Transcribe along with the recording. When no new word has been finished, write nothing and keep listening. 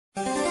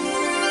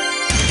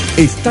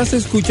Estás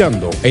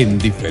escuchando en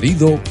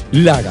diferido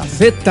La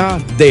Gaceta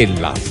de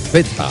la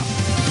Z.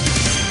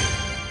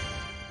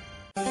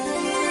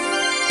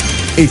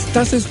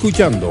 Estás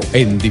escuchando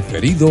en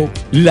diferido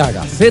La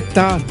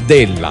Gaceta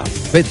de la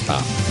Z.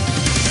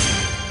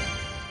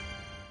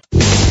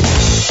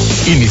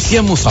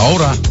 Iniciamos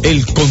ahora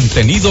el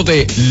contenido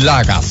de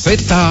La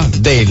Gaceta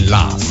de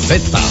la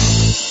Z.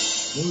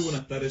 Muy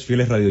buenas tardes,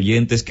 fieles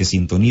radioyentes que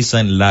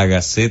sintonizan La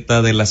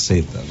Gaceta de la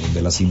Z,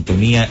 donde la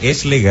sintonía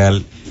es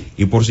legal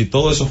y, por si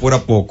todo eso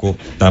fuera poco,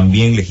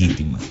 también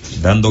legítima,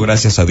 dando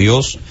gracias a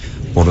Dios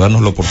por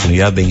darnos la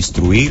oportunidad de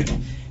instruir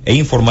e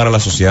informar a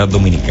la sociedad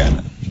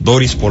dominicana.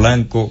 Doris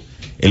Polanco,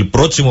 el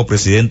próximo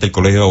presidente del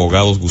Colegio de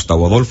Abogados,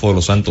 Gustavo Adolfo de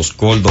los Santos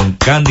Coll, don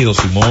Cándido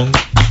Simón,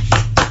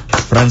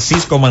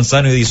 Francisco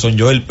Manzano y Edison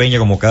Joel Peña,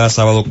 como cada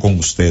sábado con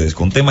ustedes,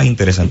 con temas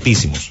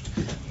interesantísimos,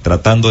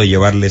 tratando de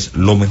llevarles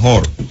lo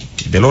mejor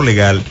de lo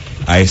legal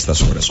a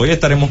estas horas. Hoy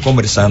estaremos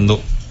conversando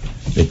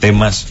de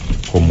temas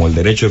como el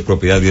derecho de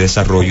propiedad y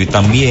desarrollo, y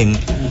también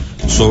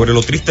sobre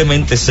lo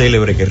tristemente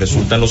célebre que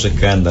resultan los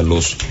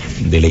escándalos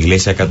de la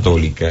Iglesia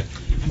Católica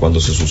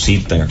cuando se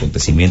suscitan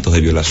acontecimientos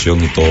de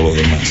violación y todo lo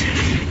demás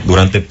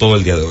durante todo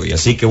el día de hoy.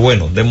 Así que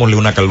bueno, démosle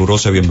una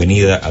calurosa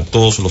bienvenida a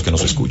todos los que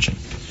nos escuchan.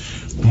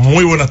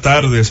 Muy buenas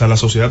tardes a la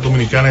sociedad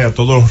dominicana y a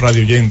todos los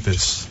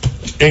radioyentes.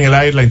 En el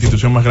aire, la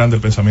institución más grande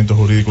del pensamiento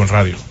jurídico en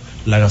radio,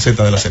 La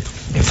Gaceta de la Z.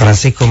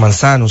 Francisco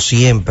Manzano,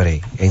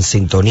 siempre en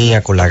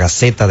sintonía con La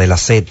Gaceta de la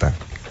Z.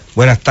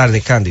 Buenas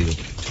tardes, Cándido.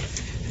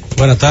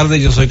 Buenas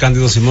tardes, yo soy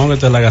Cándido Simón,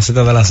 esto es La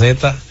Gaceta de la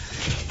Z.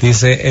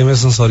 Dice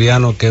Emerson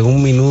Soriano que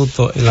un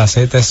minuto en la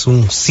Z es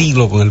un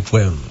siglo con el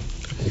pueblo.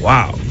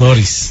 Wow,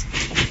 Doris.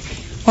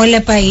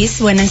 Hola país,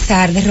 buenas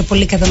tardes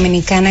República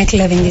Dominicana, que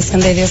la bendición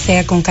de Dios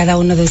sea con cada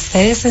uno de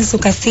ustedes en su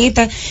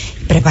casita,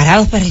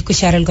 preparados para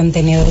escuchar el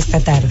contenido de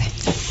esta tarde.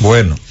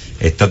 Bueno,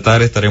 esta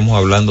tarde estaremos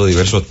hablando de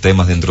diversos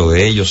temas, dentro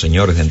de ellos,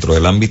 señores, dentro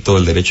del ámbito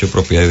del derecho de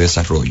propiedad y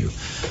desarrollo,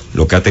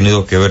 lo que ha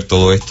tenido que ver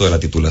todo esto de la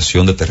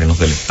titulación de terrenos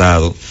del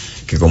Estado,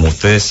 que como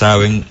ustedes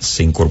saben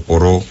se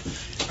incorporó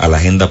a la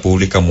agenda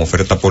pública como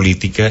oferta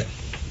política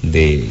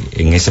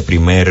en ese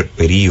primer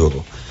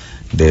periodo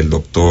del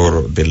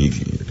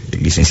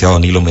licenciado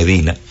Danilo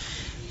Medina,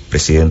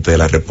 presidente de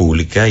la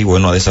República, y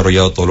bueno, ha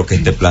desarrollado todo lo que es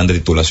este plan de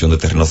titulación de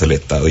terrenos del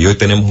Estado. Y hoy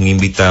tenemos un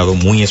invitado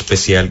muy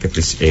especial, que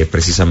es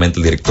precisamente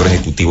el director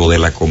ejecutivo de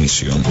la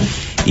comisión.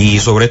 Y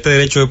sobre este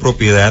derecho de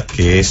propiedad,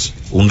 que es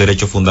un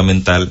derecho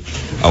fundamental,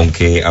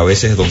 aunque a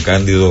veces don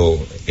Cándido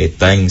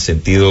está en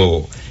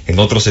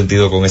otro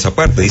sentido con esa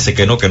parte, dice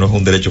que no es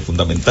un derecho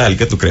fundamental.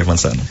 ¿Qué tú crees,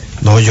 Manzano?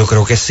 No, yo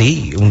creo que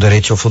sí, un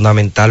derecho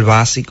fundamental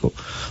básico,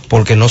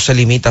 porque no se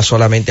limita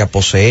solamente a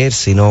poseer,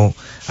 sino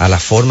a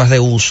las formas de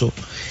uso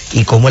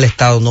y cómo el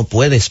Estado no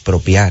puede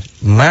expropiar,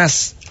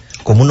 más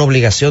como una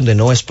obligación de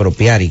no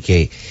expropiar y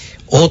que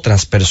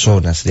otras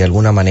personas de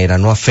alguna manera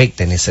no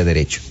afecten ese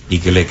derecho. Y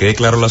que le quede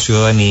claro a la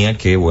ciudadanía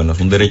que, bueno, es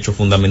un derecho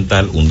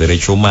fundamental, un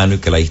derecho humano, y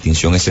que la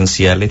distinción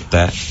esencial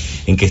está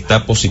en que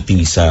está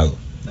positivizado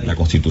la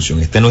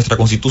Constitución. Está en nuestra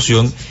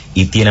Constitución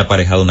y tiene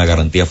aparejado una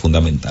garantía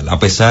fundamental, a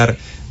pesar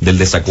del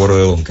desacuerdo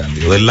de don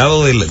Cándido. Del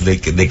lado de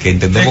que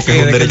entendemos que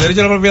es un derecho... el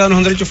derecho a la propiedad no es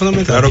un derecho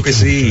fundamental. Claro que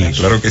sí,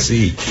 claro que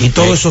sí. Y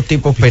todos esos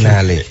tipos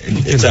penales.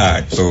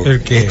 Exacto.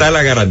 Está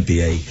la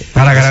garantía ahí.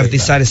 Para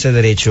garantizar ese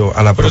derecho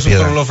a la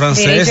propiedad. Por los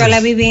franceses. Derecho a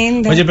la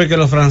vivienda. Oye, porque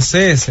los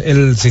franceses,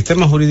 el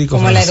sistema jurídico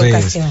como francés... la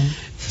educación.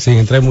 Sin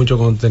entrar en mucho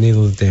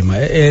contenido del tema.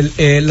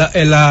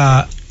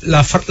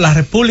 La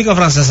República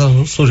Francesa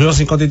surgió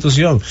sin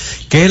constitución,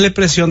 que es la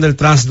expresión del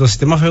tránsito del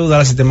sistema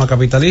feudal al sistema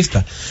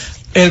capitalista.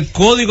 El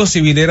Código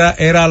Civil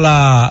era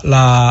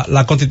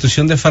la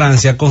Constitución de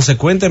Francia.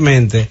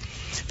 Consecuentemente,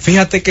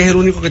 fíjate que es el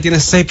único que tiene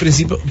 6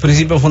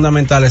 principios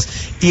fundamentales,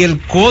 y el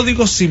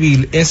Código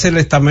Civil es el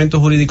estamento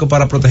jurídico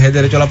para proteger el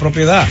derecho a la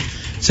propiedad.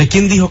 O sea,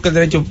 ¿quién dijo que el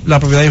derecho a la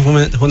propiedad es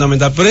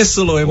fundamental? Pero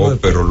eso lo hemos...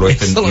 pero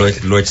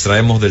lo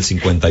extraemos del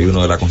 51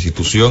 de la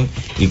Constitución.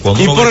 Y por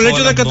el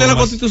hecho de que esté en la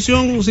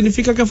Constitución,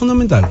 ¿significa que es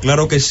fundamental?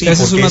 Claro que sí.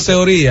 Esa es una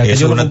teoría.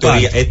 Es una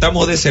teoría.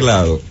 Estamos de ese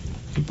lado.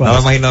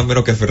 Nada más y nada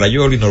menos que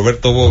Ferrayoli,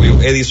 Norberto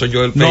Bobbio, Edison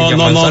Joel Peña,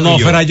 No,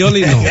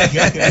 Ferrayoli no.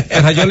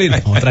 Ferrayoli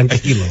no,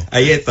 tranquilo.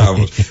 Ahí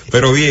estamos.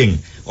 Pero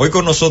bien, hoy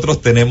con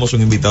nosotros tenemos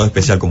un invitado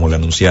especial, como le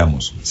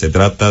anunciamos. Se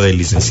trata del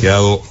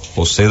licenciado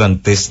José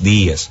Dantes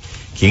Díaz,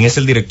 quien es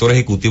el director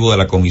ejecutivo de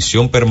la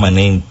Comisión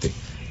Permanente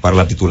para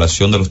la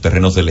Titulación de los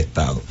Terrenos del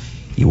Estado.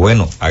 Y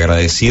bueno,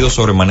 agradecido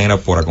sobremanera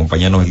por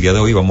acompañarnos el día de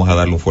hoy. Vamos a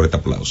darle un fuerte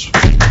aplauso.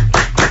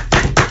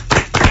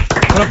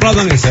 No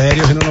aplaudan en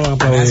serio, si no lo van a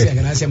aplaudir.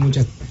 Gracias,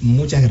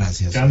 muchas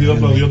gracias. Cándido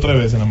aplaudió 3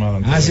 veces nada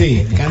más. Ah,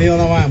 sí, Cándido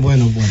no va.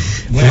 Bueno.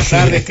 Buenas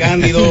tardes,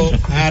 Cándido,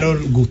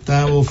 Harold,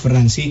 Gustavo,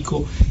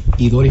 Francisco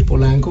y Doris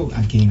Polanco,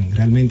 a quien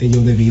realmente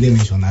yo debí de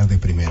mencionar de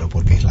primero,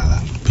 porque es la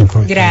dama.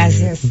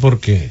 Gracias. ¿Por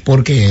qué?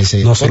 Porque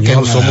ese. No, porque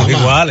señor, somos dama.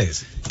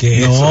 Iguales.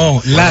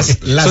 No, las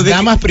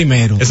damas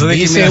primero. Eso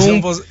dice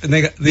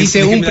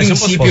un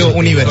principio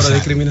universal.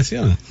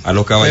 Discriminación. A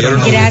los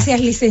caballeros. Gracias,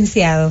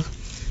 licenciado.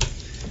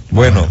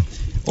 Bueno,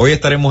 Hoy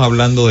estaremos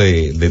hablando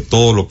de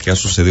todo lo que ha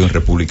sucedido en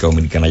República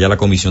Dominicana. Ya la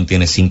comisión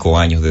tiene 5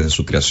 años desde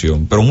su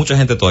creación, pero mucha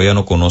gente todavía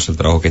no conoce el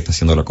trabajo que está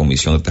haciendo la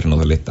Comisión de Terrenos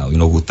del Estado. Y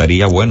nos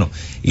gustaría,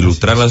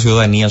 ilustrar a la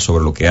ciudadanía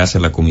sobre lo que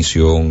hace la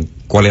comisión,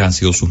 cuáles han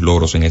sido sus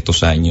logros en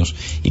estos años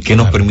y qué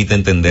nos permite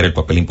entender el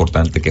papel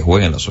importante que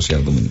juega en la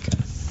sociedad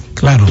dominicana.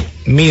 Claro,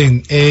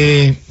 miren,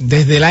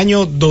 desde el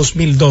año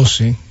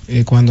 2012,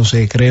 cuando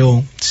se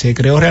creó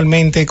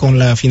realmente con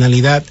la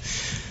finalidad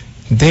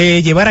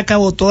de llevar a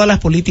cabo todas las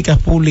políticas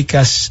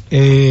públicas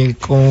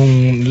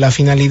con la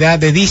finalidad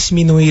de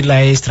disminuir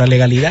la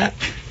extralegalidad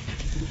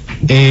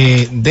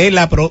de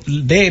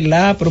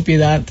la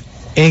propiedad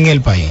en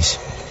el país.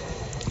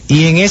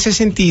 Y en ese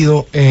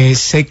sentido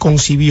se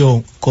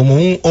concibió como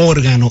un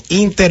órgano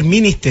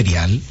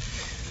interministerial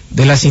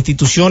de las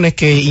instituciones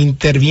que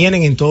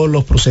intervienen en todos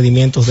los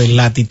procedimientos de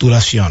la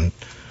titulación.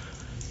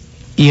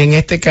 Y en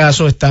este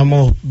caso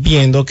estamos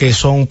viendo que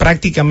son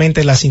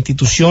prácticamente las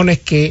instituciones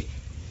que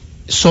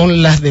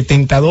son las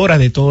detentadoras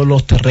de todos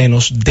los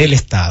terrenos del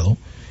Estado,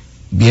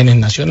 bienes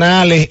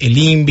nacionales, el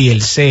INVI,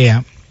 el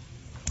CEA,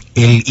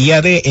 el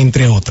IAD,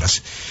 entre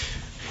otras.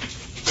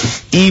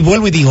 Y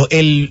vuelvo y digo,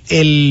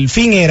 el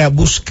fin era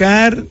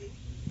buscar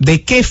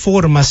de qué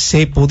forma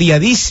se podía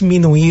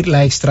disminuir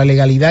la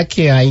extralegalidad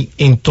que hay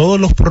en todos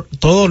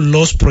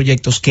los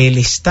proyectos que el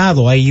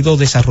Estado ha ido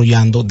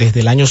desarrollando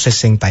desde el año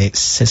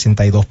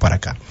 62 para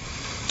acá.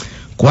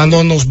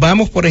 Cuando nos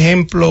vamos, por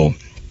ejemplo,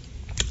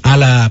 a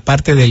la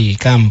parte del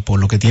campo,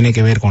 lo que tiene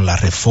que ver con la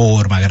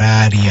reforma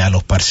agraria,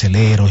 los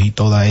parceleros y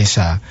todo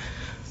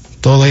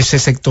ese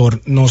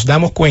sector, nos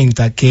damos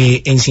cuenta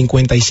que en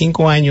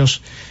 55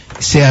 años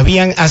se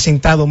habían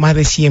asentado más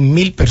de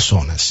 100,000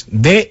 personas,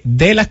 de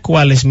las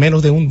cuales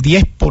menos de un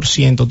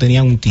 10%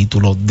 tenían un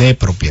título de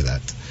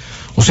propiedad.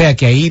 O sea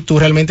que ahí tú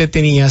realmente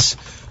tenías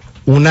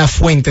una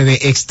fuente de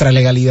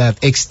extralegalidad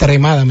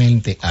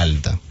extremadamente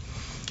alta.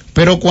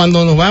 Pero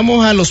cuando nos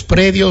vamos a los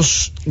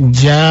predios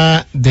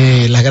ya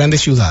de las grandes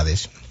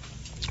ciudades,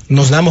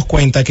 nos damos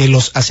cuenta que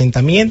los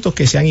asentamientos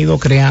que se han ido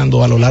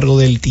creando a lo largo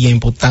del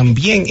tiempo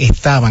también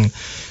estaban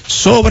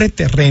sobre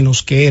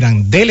terrenos que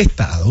eran del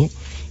Estado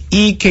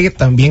y que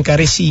también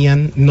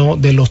carecían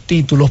de los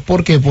títulos.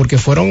 ¿Por qué? Porque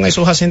fueron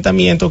esos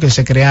asentamientos que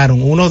se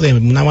crearon, unos de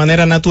una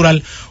manera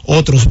natural,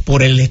 otros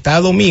por el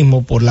Estado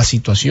mismo, por las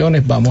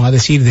situaciones, vamos a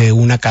decir, de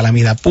una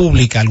calamidad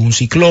pública, algún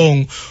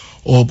ciclón,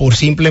 o por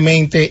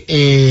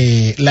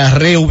simplemente la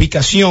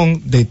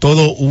reubicación de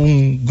todo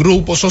un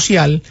grupo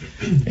social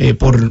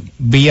por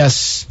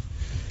vías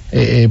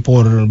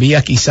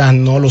quizás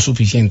no lo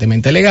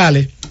suficientemente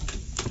legales.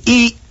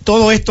 Y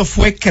todo esto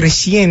fue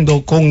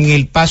creciendo con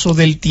el paso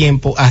del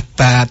tiempo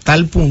hasta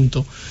tal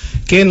punto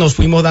que nos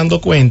fuimos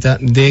dando cuenta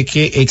de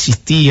que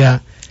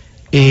existía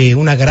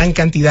una gran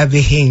cantidad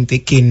de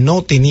gente que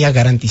no tenía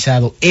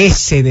garantizado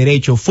ese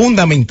derecho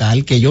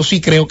fundamental, que yo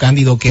sí creo,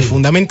 Cándido, que es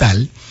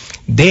fundamental,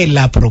 de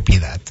la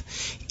propiedad.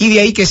 Y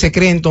de ahí que se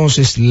crea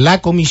entonces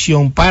la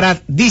comisión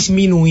para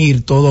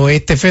disminuir todo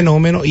este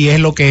fenómeno, y es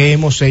lo que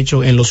hemos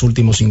hecho en los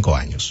últimos 5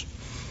 años.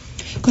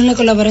 Con la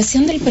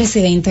colaboración del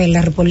presidente de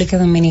la República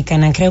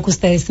Dominicana, creo que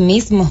ustedes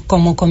mismos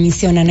como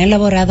comisión han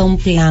elaborado un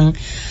plan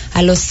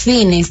a los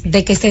fines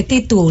de que se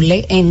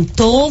titule en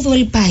todo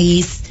el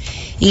país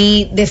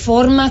y de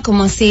forma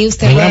como así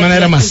usted de una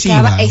manera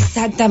masiva.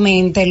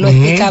 Exactamente, lo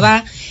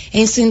explicaba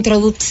en su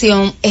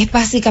introducción, es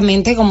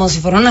básicamente como si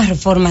fuera una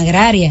reforma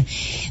agraria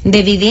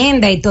de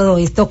vivienda y todo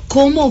esto.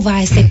 ¿Cómo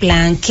va ese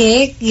plan?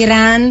 ¿Qué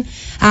gran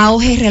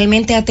auge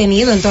realmente ha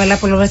tenido en toda la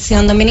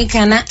población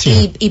dominicana?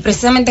 Sí. Y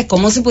precisamente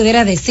cómo se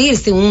pudiera decir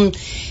si un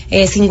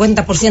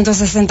 50%,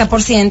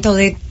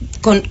 60%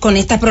 con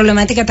esta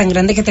problemática tan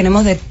grande que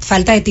tenemos de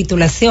falta de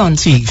titulación.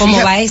 Sí, ¿cómo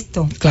va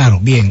esto? Claro,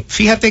 bien.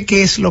 Fíjate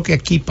qué es lo que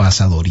aquí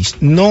pasa, Doris.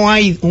 No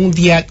hay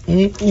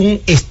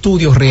un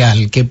estudio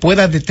real que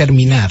pueda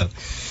determinar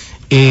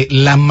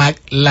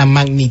la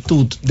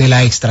magnitud de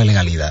la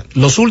extralegalidad.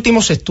 Los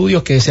últimos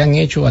estudios que se han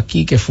hecho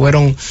aquí, que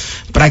fueron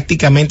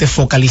prácticamente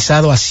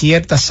focalizados a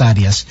ciertas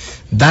áreas,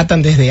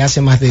 datan desde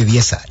hace más de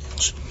 10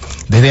 años.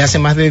 Desde hace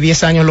más de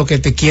 10 años, lo que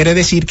te quiere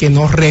decir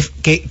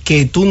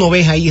que tú no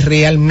ves ahí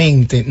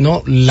realmente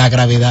la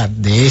gravedad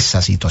de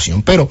esa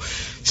situación. Pero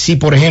si,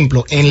 por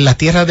ejemplo, en la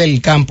tierra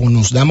del campo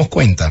nos damos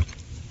cuenta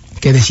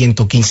que de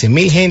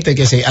 115,000 gente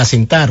que se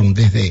asentaron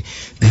desde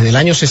el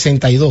año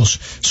 62,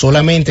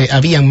 solamente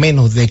habían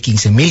menos de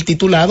 15,000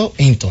 titulados,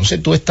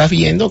 entonces tú estás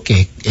viendo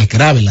que es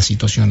grave la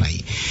situación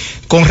ahí.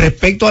 Con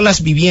respecto a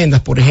las viviendas,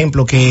 por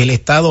ejemplo, que el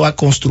Estado ha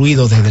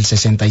construido desde el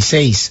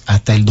 66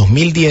 hasta el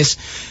 2010,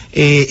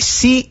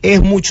 sí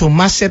es mucho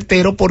más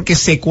certero porque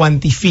se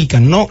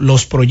cuantifican, ¿no?,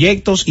 los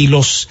proyectos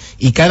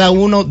y cada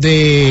uno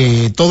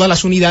de todas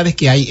las unidades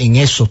que hay en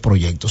esos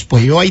proyectos.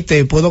 Pues yo ahí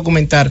te puedo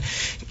comentar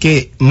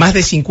que más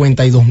de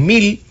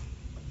 52,000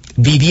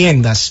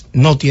 viviendas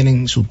no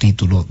tienen su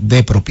título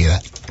de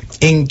propiedad.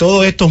 En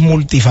todos estos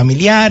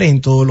multifamiliares,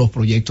 en todos los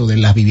proyectos de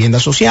las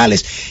viviendas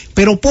sociales.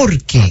 ¿Pero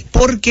por qué?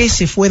 ¿Por qué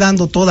se fue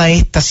dando toda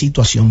esta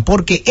situación?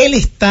 Porque el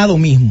Estado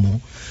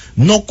mismo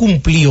no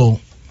cumplió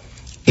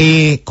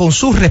con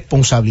su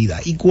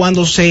responsabilidad. Y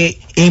cuando se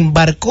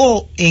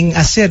embarcó en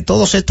hacer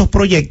todos estos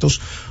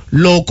proyectos,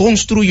 lo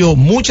construyó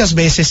muchas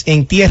veces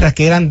en tierras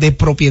que eran de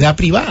propiedad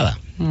privada.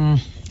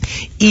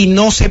 Y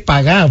no se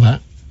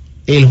pagaba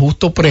el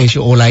justo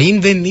precio o la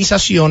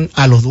indemnización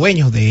a los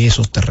dueños de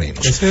esos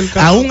terrenos.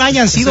 Aún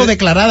hayan sido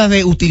declaradas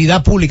de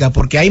utilidad pública,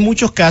 porque hay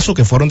muchos casos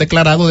que fueron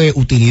declarados de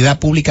utilidad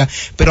pública,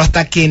 pero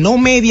hasta que no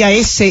media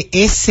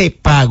ese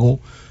pago,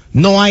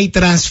 no hay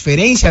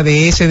transferencia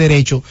de ese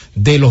derecho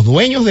de los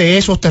dueños de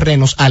esos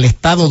terrenos al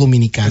Estado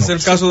Dominicano. Es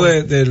el caso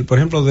por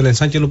ejemplo, del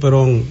ensanche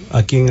Luperón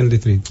aquí en el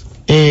distrito.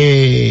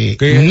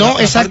 No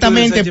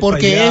exactamente,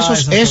 porque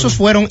esos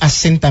fueron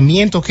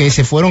asentamientos que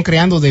se fueron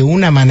creando de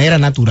una manera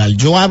natural.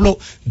 Yo hablo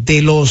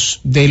de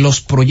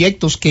los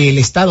proyectos que el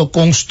Estado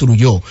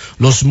construyó,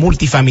 los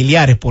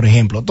multifamiliares, por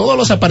ejemplo, todos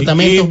los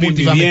apartamentos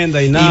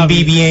multifamiliares,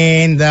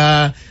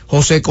 Vivienda,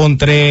 José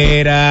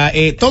Contreras,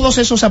 todos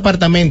esos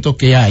apartamentos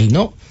que hay,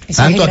 ¿no?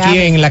 Tanto aquí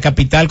en la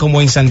capital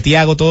como en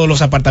Santiago, todos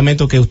los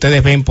apartamentos que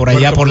ustedes ven por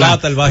allá, por la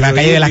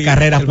calle de las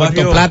Carreras,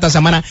 Puerto Plata,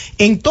 Samaná,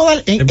 en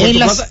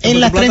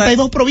las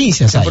 32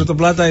 provincias. En Puerto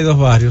Plata hay dos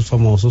barrios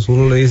famosos.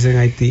 Uno le dicen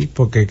Haití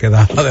porque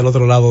quedaba del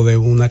otro lado de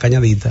una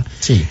cañadita.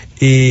 Sí.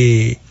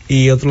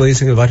 Y otro le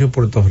dicen el barrio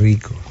Puerto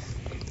Rico.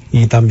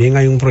 Y también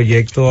hay un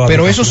proyecto...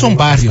 Pero esos son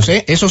barrios,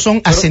 esos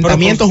son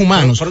asentamientos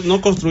humanos. Pero no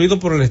construidos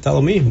por el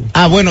Estado mismo.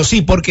 Ah, bueno,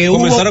 sí, porque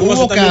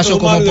hubo casos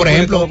como, por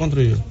ejemplo,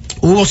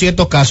 hubo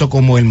ciertos casos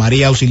como el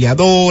María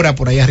Auxiliadora,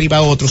 por ahí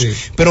arriba otros. Sí.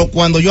 Pero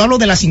cuando yo hablo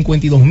de las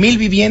 52,000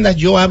 viviendas,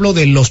 yo hablo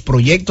de los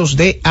proyectos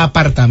de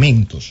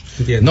apartamentos.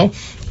 Entiendo. ¿No?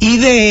 Y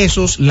de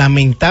esos,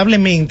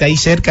 lamentablemente, hay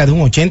cerca de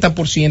un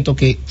 80%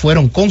 que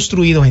fueron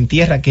construidos en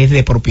tierra que es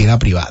de propiedad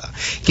privada.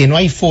 Que no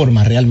hay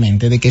forma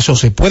realmente de que eso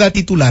se pueda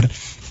titular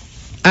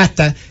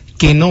hasta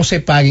que no se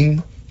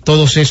paguen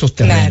todos esos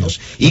terrenos.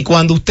 Claro. Y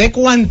cuando usted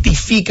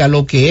cuantifica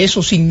lo que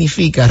eso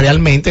significa,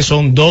 realmente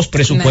son 2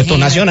 presupuestos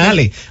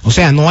nacionales. O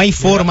sea, no hay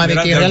forma de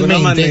que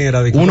realmente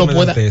uno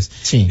pueda...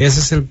 Sí. Ese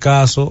es el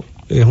caso,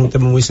 es un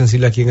tema muy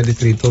sensible aquí en el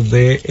distrito,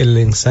 de el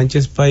ensanche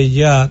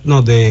Espaillat,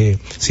 del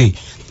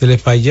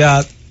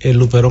Espaillat, el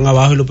Luperón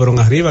abajo y Luperón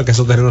arriba, que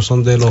esos terrenos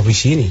son de los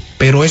vicini.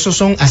 Pero esos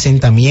son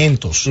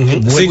asentamientos.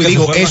 Vuelvo y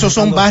digo, esos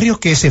son barrios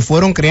que se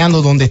fueron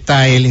creando donde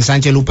está el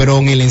ensanche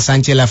Luperón, el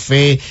ensanche La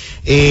Fe.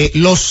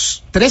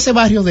 Los 13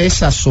 barrios de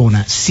esa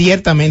zona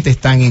ciertamente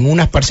están en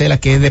unas parcelas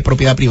que es de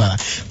propiedad privada.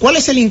 ¿Cuál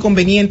es el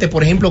inconveniente,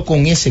 por ejemplo,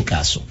 con ese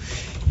caso?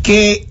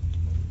 Que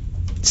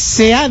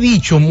se ha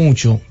dicho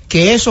mucho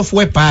que eso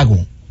fue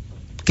pago.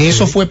 Que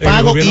eso fue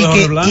pago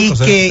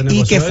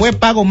y que fue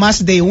pago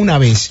más de una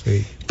vez.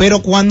 Sí.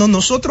 Pero cuando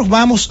nosotros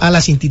vamos a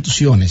las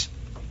instituciones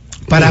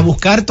para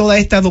buscar toda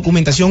esta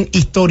documentación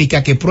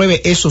histórica que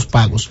pruebe esos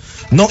pagos,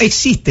 no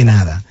existe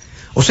nada.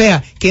 O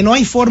sea, que no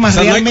hay forma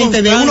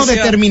realmente de uno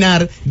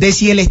determinar de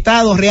si el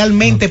Estado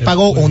realmente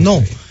pagó o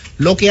no.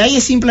 Lo que hay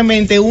es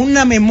simplemente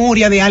una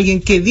memoria de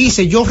alguien que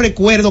dice, yo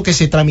recuerdo que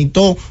se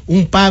tramitó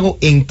un pago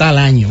en tal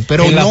año,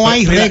 pero no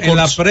hay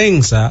récords.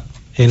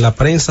 En la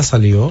prensa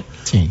salió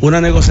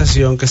una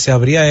negociación que se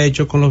habría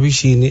hecho con los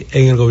vicini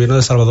en el gobierno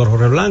de Salvador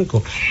Jorge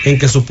Blanco, en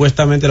que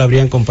supuestamente le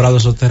habrían comprado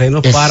esos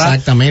terrenos para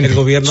el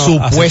gobierno.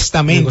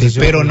 Supuestamente,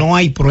 pero no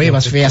hay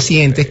pruebas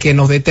fehacientes que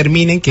nos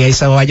determinen que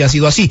esa haya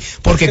sido así.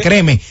 Porque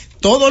créeme,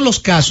 todos los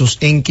casos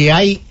en que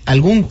hay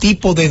algún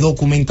tipo de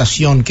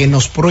documentación que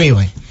nos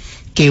pruebe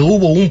que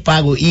hubo un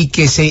pago y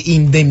que se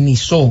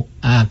indemnizó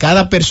a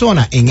cada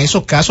persona, en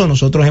esos casos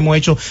nosotros hemos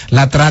hecho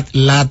la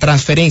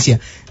transferencia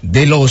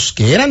de los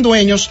que eran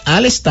dueños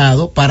al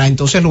Estado para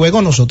entonces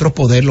luego nosotros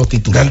poderlos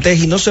titular.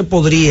 Dantes, ¿y no se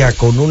podría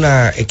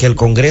que el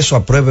Congreso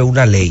apruebe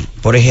una ley,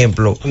 por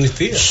ejemplo,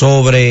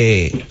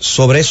 sobre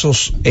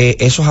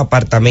esos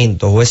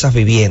apartamentos o esas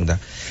viviendas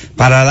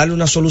para darle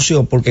una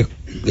solución? Porque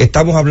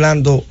estamos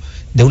hablando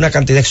de una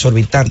cantidad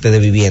exorbitante de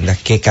viviendas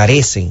que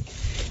carecen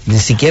ni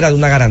siquiera de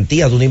una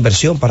garantía, de una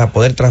inversión para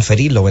poder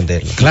transferirlo o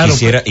venderlo. Claro,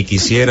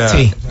 quisiera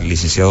sí,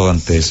 licenciado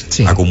Dantes,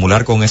 sí,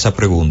 acumular con esa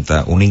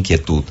pregunta una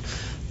inquietud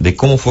de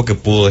cómo fue que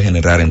pudo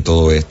degenerar en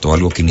todo esto,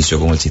 algo que inició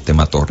con el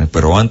sistema Torres.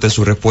 Pero antes de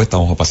su respuesta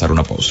vamos a pasar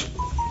una pausa.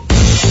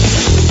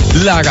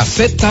 La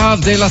Gaceta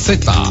de la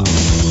Z.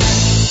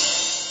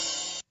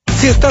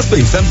 Si estás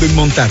pensando en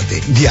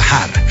montarte,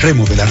 viajar,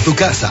 remodelar tu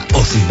casa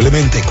o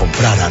simplemente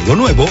comprar algo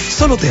nuevo,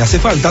 solo te hace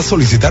falta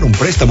solicitar un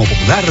préstamo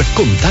popular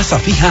con tasa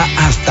fija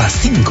hasta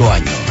 5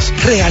 años.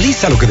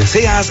 Realiza lo que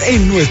deseas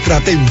en nuestra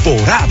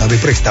temporada de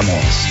préstamos.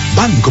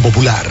 Banco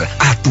Popular,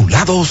 a tu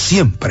lado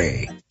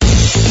siempre.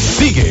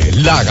 Sigue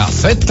la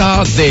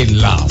Gaceta de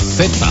la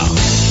Z.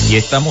 Y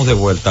estamos de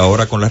vuelta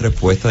ahora con la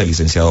respuesta del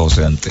licenciado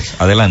José Dantes.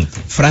 Adelante.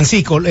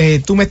 Francisco,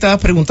 tú me estabas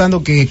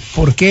preguntando que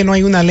por qué no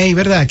hay una ley,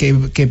 ¿verdad?,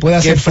 que pueda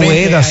hacer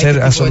frente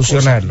a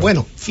solucionarlo.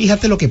 Bueno,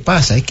 fíjate lo que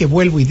pasa, es que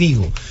vuelvo y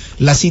digo,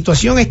 la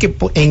situación es que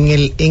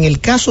en el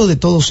caso de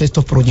todos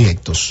estos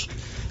proyectos,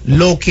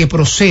 lo que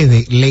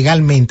procede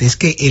legalmente es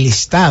que el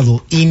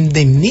Estado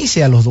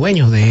indemnice a los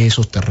dueños de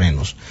esos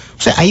terrenos.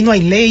 O sea, ahí no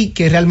hay ley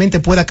que realmente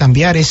pueda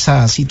cambiar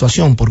esa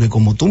situación, porque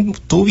como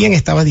tú bien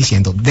estabas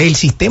diciendo, del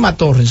sistema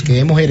Torres que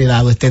hemos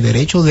heredado este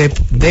derecho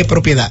de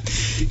propiedad,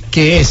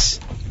 que es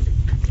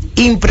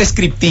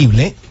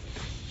imprescriptible,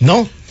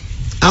 ¿no?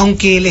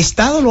 Aunque el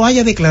Estado lo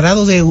haya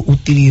declarado de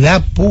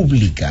utilidad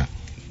pública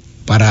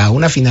para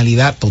una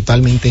finalidad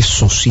totalmente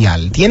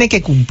social, tiene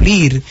que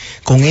cumplir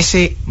con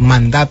ese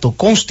mandato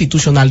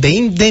constitucional de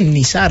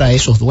indemnizar a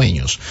esos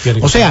dueños.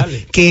 O sea,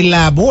 que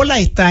la bola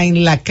está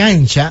en la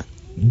cancha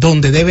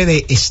donde debe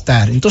de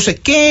estar. Entonces,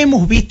 ¿qué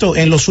hemos visto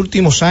en los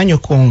últimos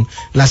años con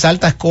las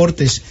altas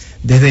cortes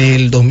desde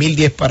el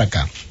 2010 para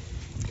acá?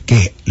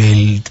 Que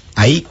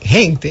hay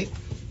gente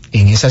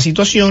en esa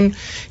situación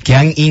que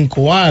han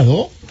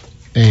incoado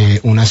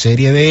una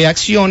serie de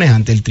acciones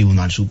ante el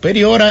Tribunal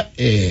Superior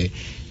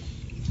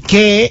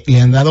que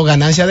le han dado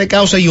ganancia de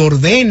causa y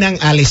ordenan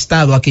al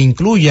Estado a que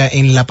incluya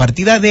en la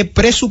partida de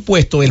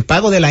presupuesto el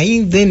pago de la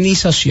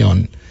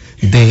indemnización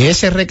de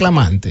ese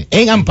reclamante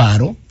en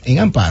amparo.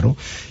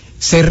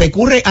 Se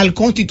recurre al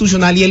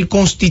Constitucional y el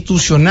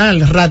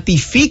Constitucional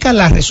ratifica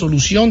la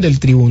resolución del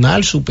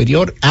Tribunal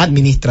Superior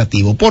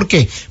Administrativo. ¿Por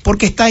qué?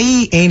 Porque está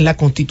ahí en la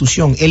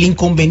Constitución. El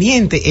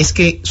inconveniente es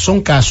que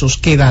son casos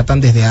que datan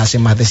desde hace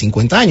más de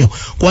 50 años.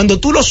 Cuando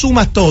tú lo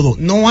sumas todo,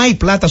 no hay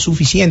plata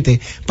suficiente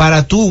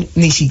para tú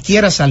ni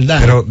siquiera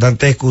saldar. Pero,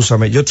 Dante,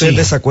 escúchame, yo estoy en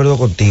desacuerdo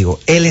contigo.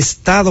 El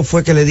Estado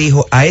fue que le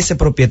dijo a ese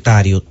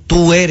propietario,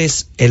 tú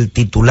eres el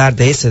titular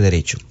de ese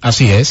derecho.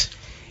 Así es.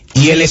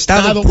 Y el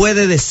Estado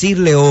puede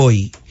decirle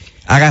hoy,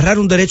 agarrar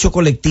un derecho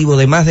colectivo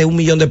de más de 1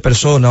 millón de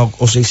personas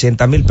o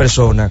 600,000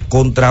 personas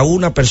contra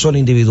una persona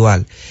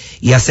individual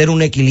y hacer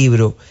un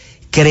equilibrio,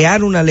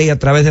 crear una ley a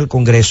través del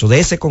Congreso,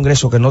 de ese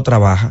Congreso que no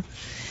trabaja,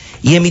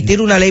 y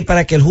emitir una ley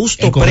para que el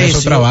justo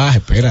precio trabaja,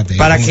 espérate.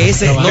 Para que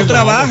ese no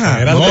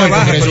trabaja, no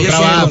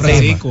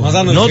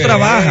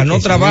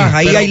trabaja.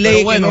 Ahí hay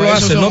ley que no lo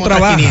hace, no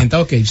trabaja.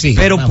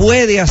 Pero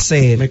puede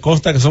hacer, me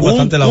consta que son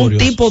bastante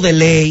laboriosos, un tipo de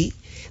ley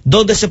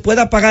donde se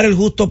pueda pagar el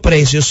justo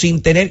precio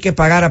sin tener que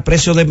pagar a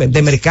precio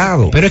de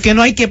mercado. Pero es que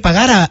no hay que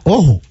pagar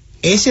ojo,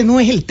 ese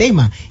no es el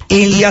tema.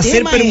 Y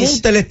hacer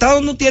permuta, el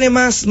Estado no tiene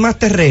más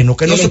terreno,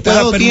 que no se pueda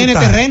permutar. El Estado tiene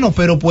terreno,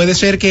 pero puede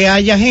ser que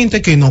haya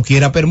gente que no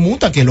quiera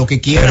permuta, que lo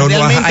que quiera pero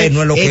realmente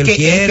no es lo que él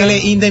quiera.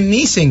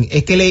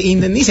 Es que le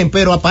indemnicen,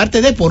 pero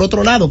aparte de, por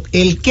otro lado,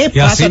 el que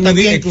pasa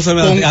también...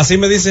 Así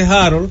me dice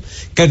Harold,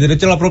 que el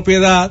derecho a la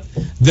propiedad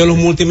de los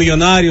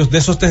multimillonarios, de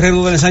esos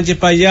terrenos de Sánchez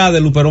para allá,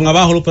 de Luperón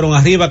abajo, Luperón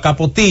arriba,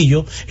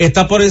 Capotillo,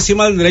 está por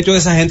encima del derecho de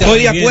esa gente.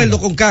 Estoy de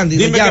acuerdo con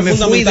Cándido, ya me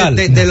fui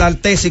de la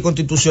tesis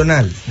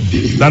constitucional.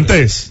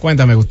 Dantes,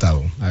 cuéntame, Gustavo.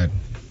 A ver.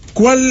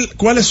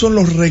 ¿Cuáles son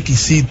los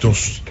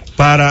requisitos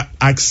para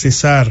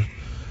accesar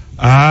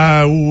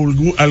a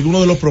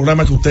alguno de los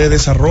programas que ustedes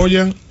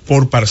desarrollan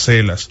por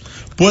parcelas?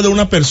 ¿Puede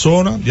una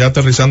persona, ya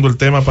aterrizando el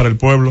tema para el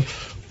pueblo,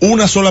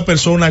 una sola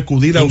persona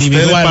acudir a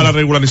ustedes para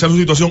regularizar su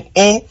situación,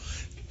 o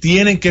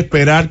tienen que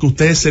esperar que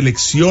ustedes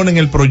seleccionen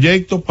el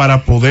proyecto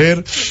para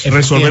poder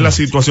resolver la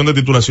situación de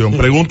titulación?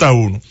 Pregunta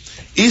 1.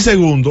 Y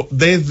segundo,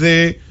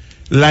 desde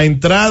la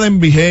entrada en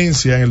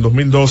vigencia en el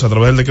 2012 a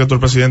través del decreto del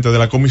presidente de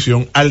la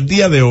comisión, al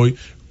día de hoy,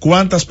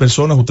 ¿cuántas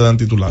personas ustedes han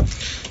titulado?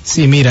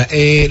 Sí, mira,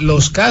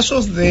 los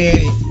casos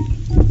de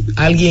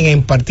alguien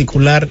en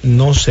particular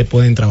no se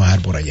pueden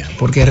trabajar por allá,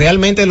 porque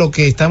realmente lo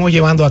que estamos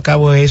llevando a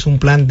cabo es un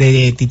plan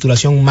de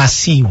titulación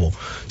masivo.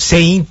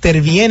 Se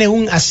interviene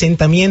un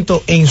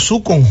asentamiento en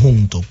su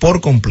conjunto,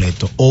 por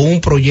completo, o un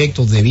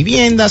proyecto de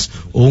viviendas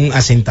o un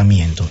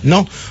asentamiento,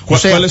 ¿no?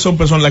 ¿Cuáles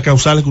son las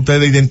causales que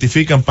ustedes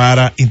identifican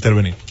para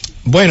intervenir?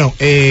 Bueno,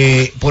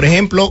 por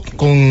ejemplo,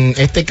 con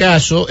este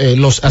caso,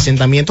 los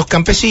asentamientos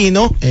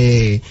campesinos,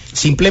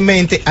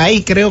 simplemente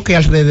hay creo que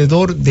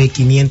alrededor de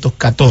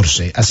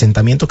 514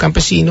 asentamientos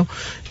campesinos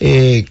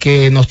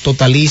que nos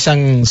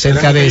totalizan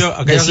cerca de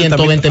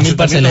 120,000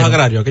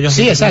 parceleros.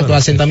 Sí, exacto,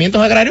 asentamientos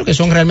agrarios que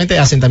son realmente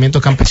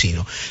asentamientos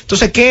campesinos.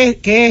 Entonces, ¿qué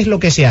es lo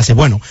que se hace?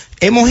 Bueno,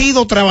 hemos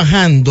ido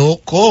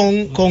trabajando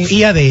con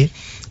IAD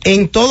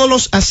en todos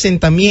los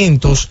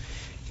asentamientos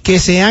que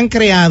se han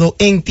creado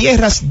en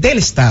tierras del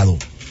Estado,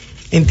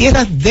 en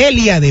tierras del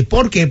IAD.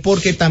 ¿Por qué?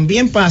 Porque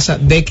también pasa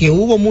de que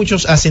hubo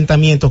muchos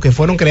asentamientos que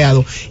fueron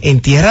creados en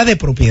tierras de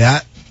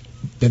propiedad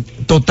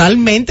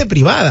totalmente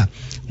privada.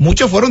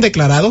 Muchos fueron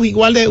declarados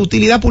igual de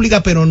utilidad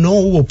pública, pero no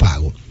hubo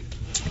pago.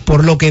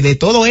 Por lo que de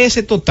todo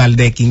ese total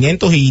de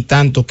 500 y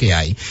tantos que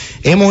hay,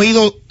 hemos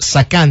ido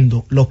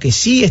sacando los que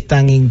sí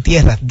están en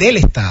tierras del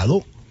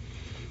Estado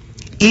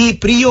y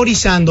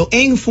priorizando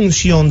en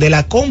función de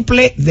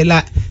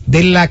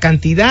la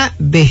cantidad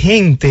de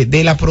gente,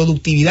 de la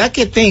productividad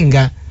que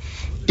tenga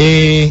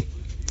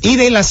y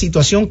de la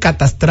situación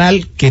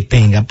catastral que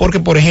tenga. Porque,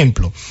 por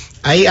ejemplo,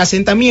 hay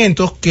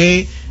asentamientos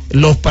que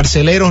los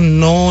parceleros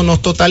no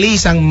nos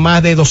totalizan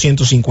más de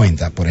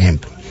 250, por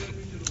ejemplo,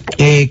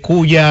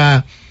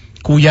 cuya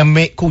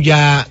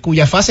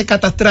fase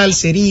catastral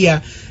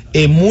sería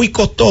muy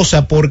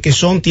costosa porque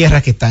son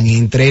tierras que están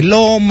entre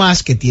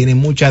lomas, que tienen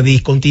mucha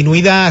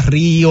discontinuidad,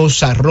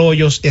 ríos,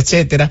 arroyos,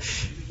 etcétera.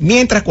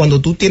 Mientras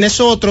cuando tú tienes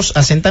otros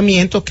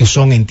asentamientos que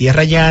son en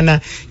tierra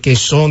llana, que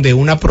son de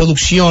una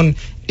producción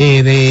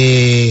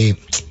de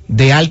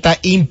alta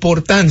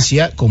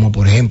importancia, como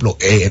por ejemplo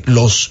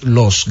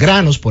los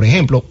granos, por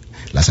ejemplo,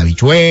 las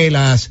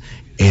habichuelas,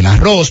 el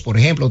arroz, por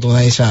ejemplo,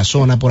 toda esa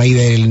zona por ahí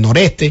del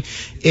noreste,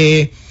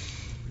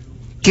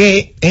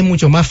 que es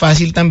mucho más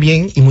fácil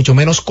también y mucho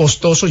menos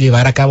costoso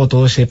llevar a cabo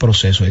todo ese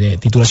proceso de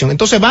titulación.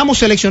 Entonces vamos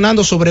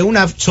seleccionando sobre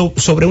una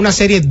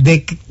serie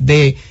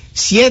de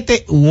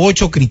 7 u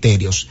 8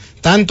 criterios,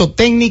 tanto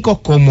técnicos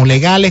como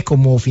legales,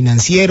 como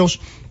financieros,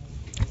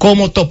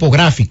 como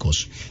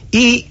topográficos.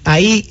 Y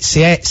ahí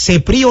se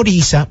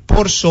prioriza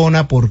por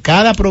zona, por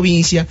cada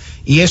provincia,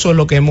 y eso es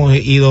lo que hemos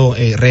ido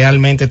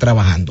realmente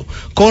trabajando.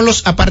 Con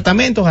los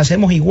apartamentos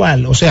hacemos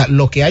igual, o sea,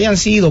 los que hayan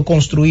sido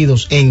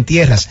construidos en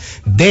tierras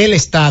del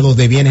Estado,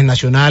 de bienes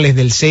nacionales,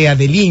 del CEA,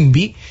 del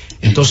INVI,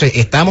 entonces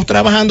estamos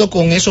trabajando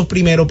con esos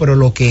primeros, pero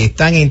los que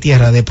están en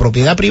tierra de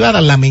propiedad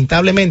privada,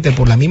 lamentablemente,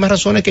 por las mismas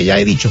razones que ya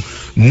he dicho,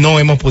 no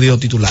hemos podido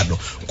titularlo.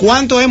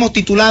 ¿Cuánto hemos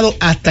titulado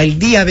hasta el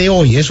día de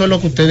hoy? Eso es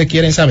lo que ustedes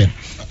quieren saber.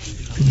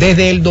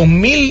 Desde el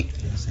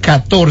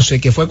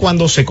 2014, que fue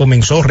cuando se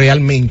comenzó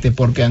realmente,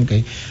 porque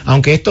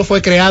aunque esto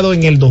fue creado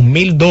en el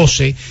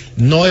 2012,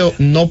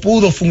 no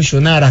pudo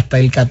funcionar hasta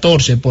el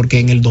 14, porque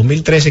en el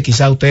 2013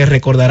 quizás ustedes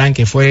recordarán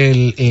que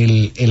fue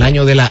el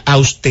año de la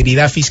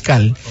austeridad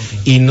fiscal,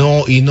 y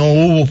no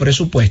hubo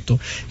presupuesto.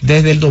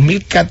 Desde el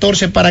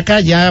 2014 para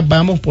acá ya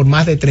vamos por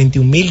más de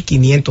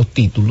 31.500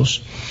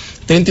 títulos.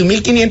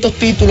 31.500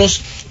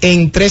 títulos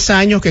en 3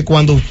 años, que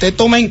cuando usted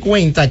toma en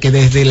cuenta que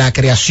desde la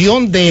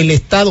creación del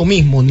Estado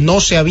mismo no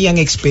se habían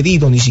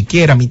expedido ni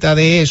siquiera mitad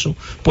de eso,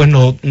 pues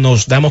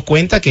nos damos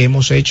cuenta que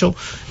hemos hecho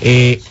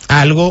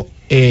algo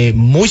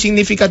muy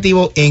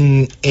significativo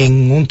en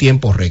un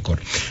tiempo récord.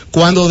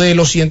 Cuando de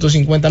los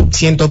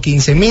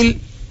 115.000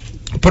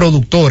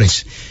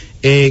 productores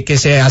que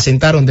se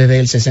asentaron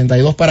desde el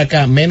 62 para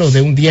acá, menos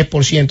de un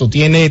 10%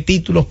 tiene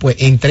títulos, pues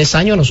en 3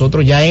 años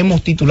nosotros ya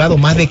hemos titulado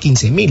más de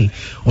 15.000.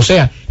 O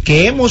sea,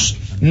 que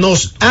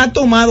nos ha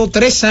tomado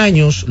 3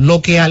 años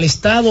lo que al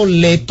Estado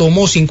le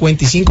tomó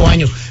 55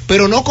 años,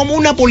 pero no como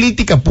una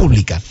política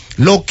pública.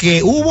 Lo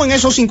que hubo en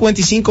esos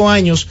 55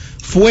 años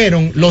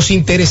fueron los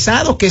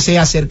interesados que se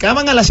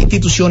acercaban a las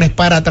instituciones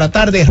para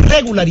tratar de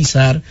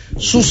regularizar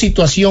su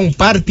situación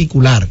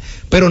particular,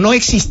 pero no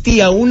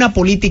existía una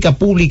política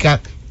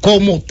pública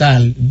como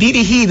tal,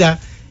 dirigida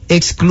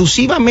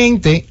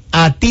exclusivamente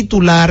a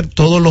titular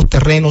todos los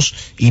terrenos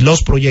y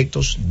los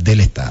proyectos del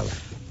Estado.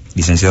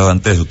 Licenciado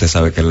Dantes, usted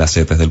sabe que la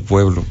Z es del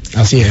pueblo.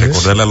 Así es.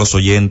 Recordarle a los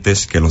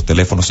oyentes que los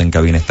teléfonos en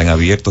cabina están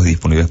abiertos y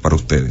disponibles para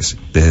ustedes.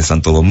 Desde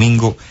Santo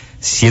Domingo,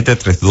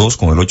 732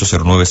 con el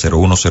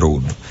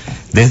 809-0101.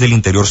 Desde el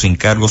interior sin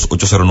cargos,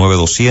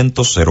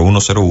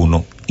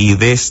 809-200-0101. Y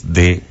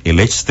desde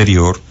el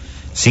exterior,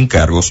 sin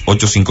cargos,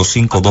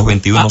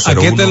 855-221-01.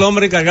 Aquí está el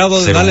hombre encargado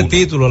de darle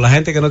título a la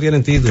gente que no tiene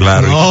título.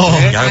 Claro. No.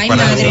 Ay,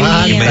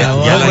 madre mía.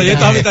 Los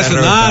proyectos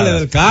habitacionales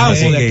del campo,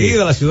 de aquí,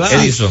 de la ciudad.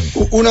 Edison.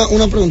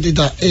 Una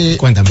preguntita.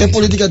 Cuéntame. ¿Qué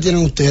política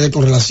tienen ustedes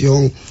con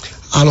relación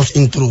a los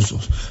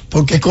intrusos?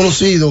 Porque es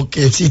conocido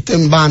que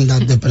existen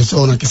bandas de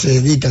personas que se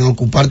dedican a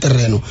ocupar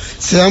terrenos,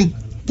 sean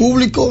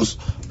públicos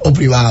o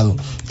privados.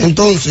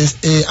 Entonces,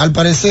 al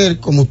parecer,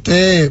 como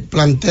usted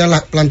plantea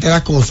las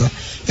cosas,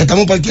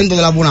 estamos partiendo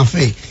de la buena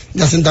fe,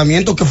 de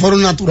asentamientos que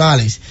fueron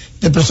naturales,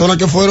 de personas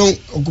que fueron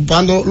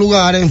ocupando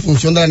lugares en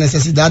función de la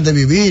necesidad de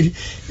vivir,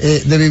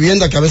 de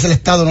vivienda que a veces el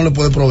Estado no le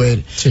puede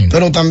proveer. Sí.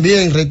 Pero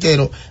también,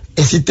 reitero,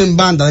 existen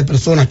bandas de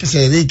personas que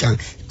se dedican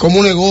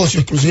como negocio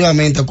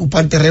exclusivamente a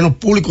ocupar terrenos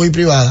públicos y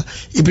privados,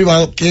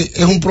 que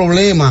es un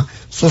problema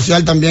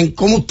social también.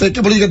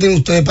 ¿Qué política tienen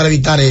ustedes para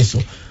evitar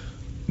eso?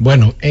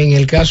 Bueno, en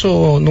el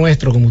caso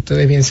nuestro, como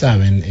ustedes bien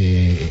saben,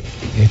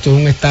 esto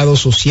es un Estado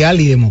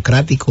social y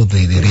democrático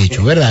de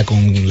derecho, ¿verdad?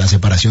 Con la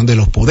separación de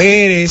los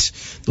poderes,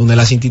 donde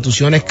las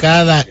instituciones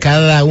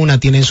cada una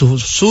tienen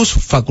sus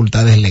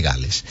facultades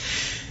legales.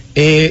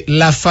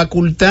 La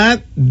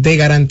facultad de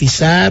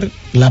garantizar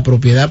la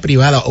propiedad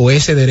privada o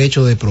ese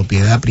derecho de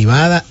propiedad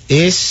privada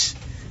es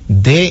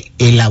de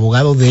el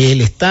abogado del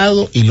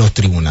Estado y los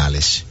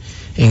tribunales.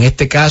 En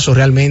este caso,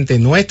 realmente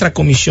nuestra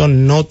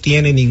comisión no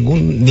tiene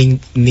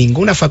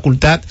ninguna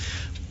facultad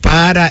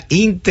para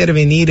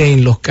intervenir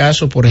en los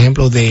casos, por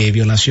ejemplo, de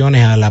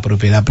violaciones a la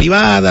propiedad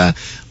privada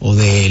o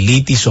de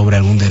litis sobre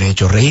algún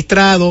derecho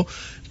registrado.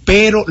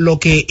 Pero lo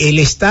que el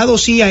Estado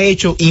sí ha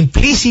hecho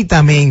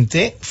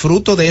implícitamente,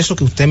 fruto de eso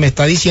que usted me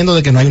está diciendo,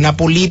 de que no hay una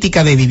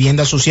política de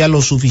vivienda social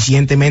lo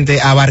suficientemente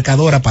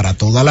abarcadora para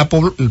toda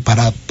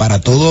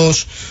para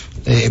todos,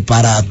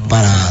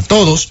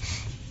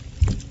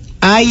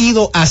 ha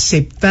ido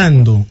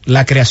aceptando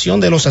la creación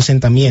de los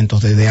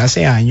asentamientos desde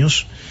hace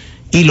años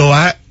y lo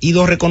ha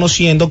ido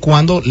reconociendo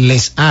cuando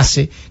les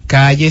hace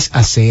calles,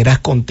 aceras,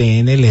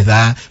 contenes, les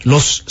da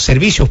los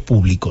servicios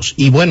públicos.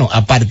 Y bueno,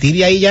 a partir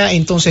de ahí ya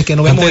entonces que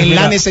nos vemos en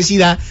la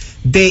necesidad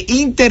de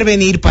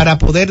intervenir para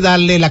poder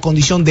darle la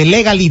condición de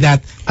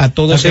legalidad a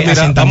todo ese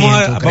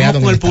asentamiento.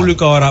 Vamos con el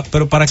público ahora,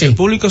 pero para que el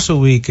público se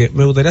ubique,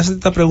 me gustaría hacer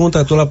esta pregunta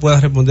que tú la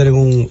puedas responder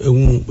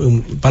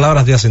en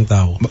palabras de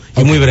centavos,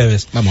 y muy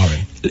breves. Vamos a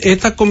ver.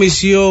 Esta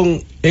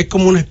comisión es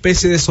como una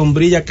especie de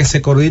sombrilla que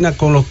se coordina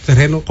con los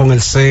terrenos, con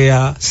el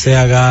SEA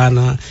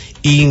Gana,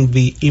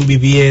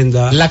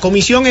 Invivienda. La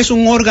comisión es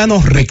un órgano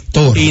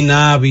rector.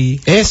 INAVI.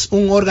 Es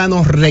un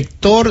órgano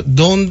rector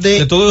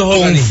donde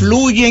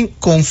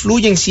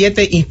confluyen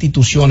 7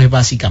 instituciones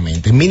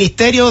básicamente. El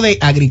Ministerio de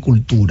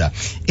Agricultura,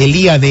 el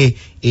IAD,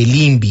 el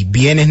INVI,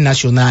 Bienes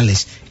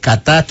Nacionales,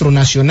 Catastro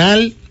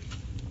Nacional,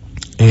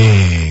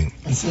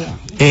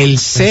 el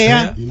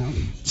SEA,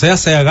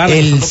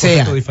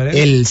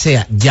 el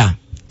SEA, ya.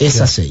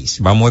 Esas 6.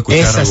 Vamos a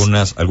escuchar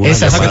algunas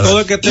llamadas.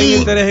 Todo el que tenga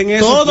interés en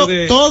eso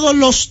todos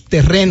los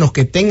terrenos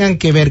que tengan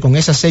que ver con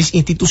esas 6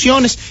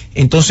 instituciones,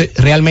 entonces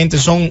realmente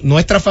son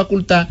nuestra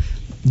facultad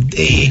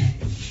de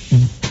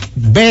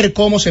ver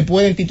cómo se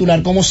pueden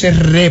titular, cómo se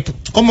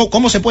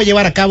puede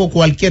llevar a cabo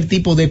cualquier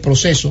tipo de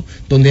proceso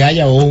donde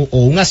haya o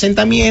un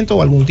asentamiento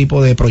o algún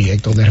tipo de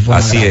proyecto de reforma.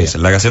 Así agraria. Es,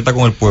 la Gaceta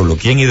con el Pueblo.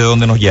 ¿Quién y de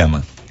dónde nos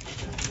llama?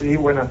 Sí,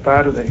 buenas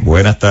tardes.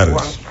 Buenas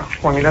tardes.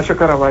 Juan Ignacio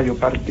Caraballo,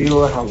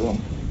 Partido de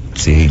Jabón.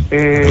 Sí,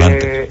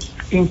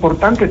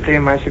 importante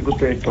tema ese que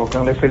ustedes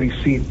tocan, les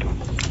felicito.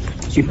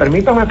 Y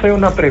permítanme hacer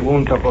una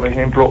pregunta, por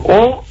ejemplo,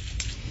 o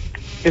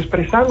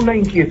expresar una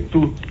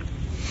inquietud.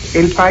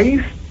 El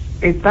país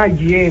está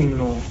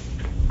lleno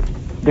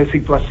de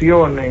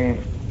situaciones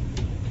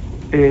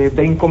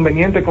de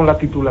inconvenientes con la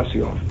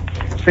titulación.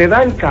 Se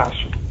da el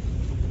caso,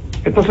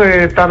 esto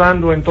se está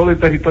dando en todo el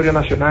territorio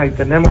nacional y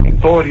tenemos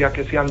historias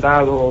que se han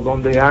dado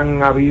donde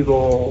han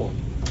habido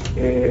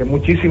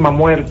muchísima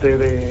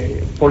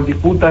muerte por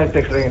disputa de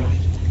terreno.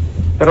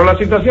 Pero la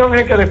situación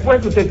es que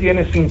después que usted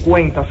tiene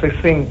 50,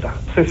 60,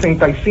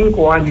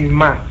 65 años y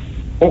más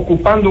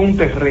ocupando un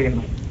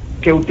terreno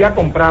que usted ha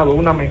comprado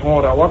una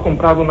mejora o ha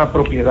comprado una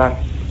propiedad,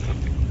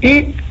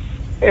 y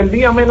el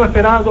día menos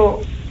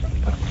esperado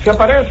se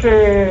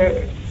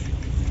aparece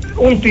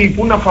un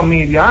tipo, una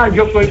familia,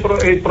 yo soy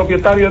el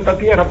propietario de esta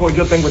tierra, pues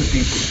yo tengo el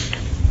título.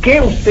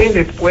 ¿Qué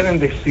ustedes pueden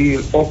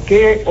decir o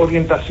qué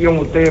orientación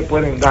ustedes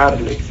pueden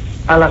darle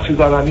a la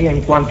ciudadanía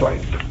en cuanto a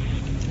esto?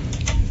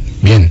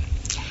 Bien.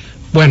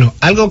 Bueno,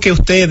 algo que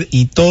usted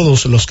y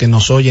todos los que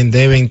nos oyen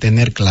deben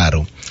tener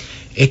claro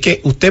es que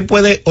usted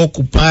puede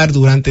ocupar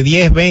durante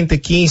 10, 20,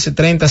 15,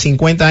 30,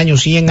 50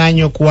 años, 100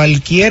 años,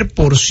 cualquier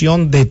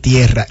porción de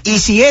tierra. Y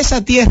si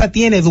esa tierra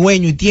tiene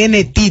dueño y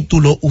tiene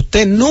título,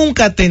 usted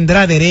nunca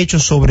tendrá derecho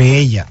sobre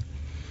ella.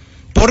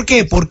 ¿Por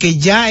qué? Porque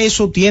ya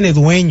eso tiene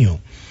dueño.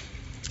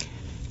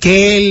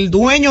 Que el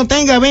dueño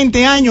tenga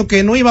 20 años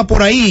que no iba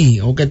por ahí,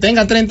 o que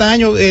tenga 30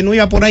 años no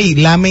iba por ahí,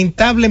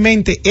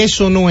 lamentablemente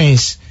eso no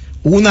es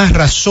una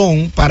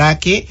razón para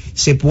que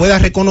se pueda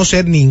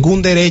reconocer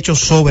ningún derecho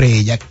sobre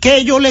ella.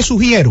 ¿Qué yo le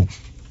sugiero?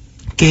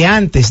 Que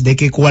antes de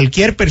que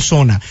cualquier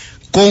persona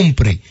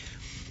compre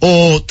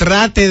o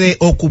trate de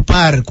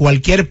ocupar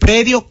cualquier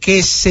predio,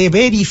 que se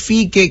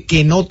verifique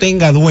que no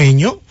tenga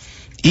dueño,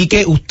 y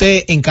que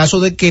usted, en caso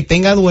de que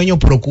tenga dueño,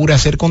 procure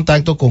hacer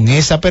contacto con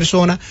esa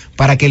persona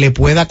para que le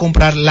pueda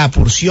comprar la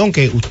porción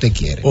que usted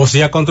quiere. O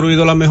si ha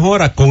construido la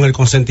mejora con el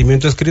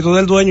consentimiento escrito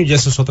del dueño, y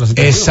eso es otra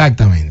situación.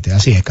 Exactamente,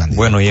 así es, Cándido.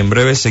 Bueno, y en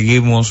breve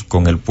seguimos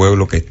con el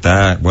pueblo que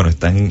están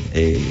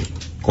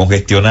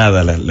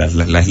congestionadas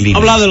las líneas.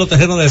 Habla de los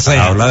terrenos de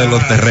SEA. Habla de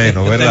los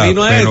terrenos, ¿verdad?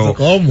 Pero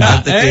 ¿cómo?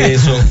 Antes que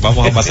eso,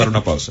 vamos a pasar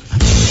una pausa.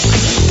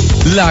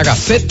 La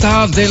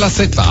Gaceta de la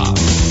Z.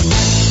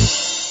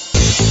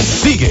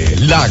 Sigue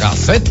la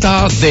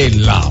Gaceta de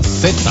la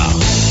Z.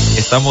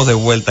 Estamos de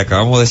vuelta,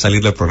 acabamos de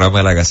salir del programa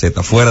de la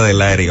Gaceta, fuera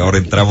del aire, y ahora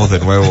entramos de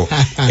nuevo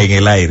en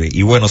el aire.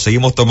 Y bueno,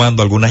 seguimos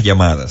tomando algunas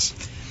llamadas.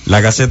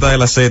 La Gaceta de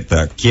la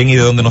Z, ¿quién y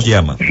de dónde nos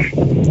llama?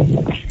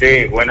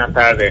 Sí, buenas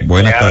tardes.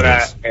 Buenas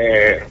tardes.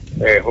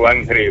 Habla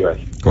Juan Rivas.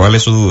 ¿Cuál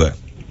es su duda?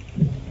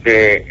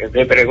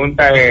 Mi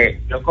pregunta es,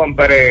 yo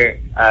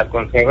compré al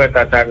Consejo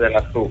Estatal del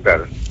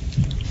Azúcar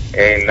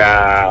en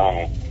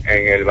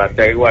el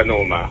Batey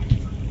Guanuma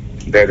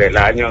desde el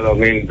año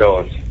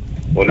 2002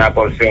 una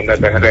porción de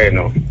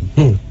terreno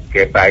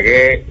que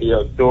pagué y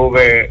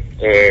obtuve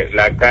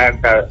la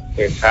carta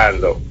de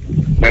saldo.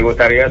 Me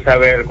gustaría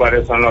saber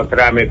cuáles son los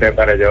trámites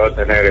para yo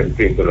obtener el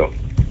título.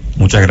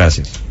 Muchas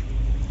gracias.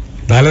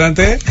 Dale,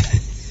 Dante.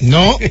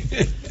 No,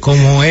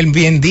 como él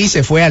bien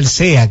dice, fue al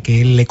SEA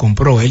que él le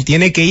compró. Él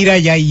tiene que ir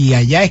allá y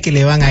allá es que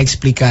le van a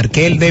explicar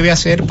qué él debe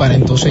hacer para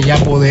entonces ya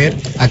poder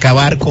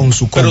acabar con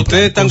su compra. Pero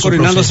ustedes están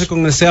coordinándose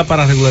con el SEA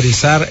para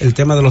regularizar el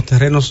tema de los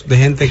terrenos de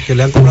gente que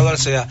le han comprado al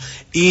SEA,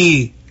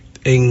 y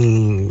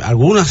en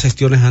algunas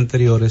gestiones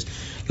anteriores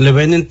le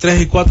venden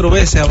 3 y 4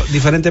 veces a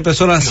diferentes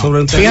personas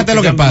sobre un terreno. Fíjate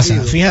lo que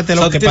pasa, fíjate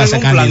lo que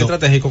pasa, Cándido.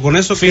 Con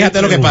eso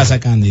fíjate lo que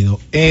pasa, Cándido.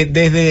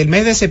 Desde el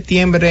mes de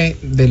septiembre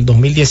del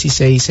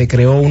 2016 se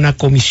creó una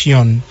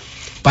comisión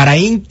para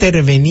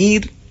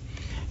intervenir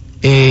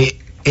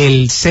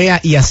el SEA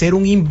y hacer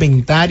un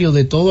inventario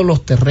de todos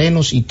los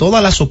terrenos y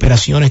todas las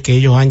operaciones que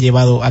ellos han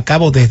llevado a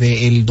cabo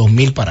desde el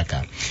 2000 para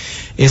acá.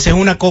 Esa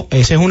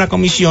es una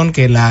comisión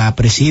que la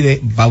preside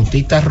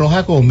Bautista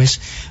Rojas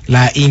Gómez,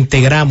 la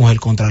integramos el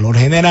Contralor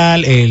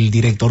General, el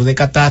director de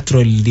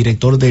Catastro, el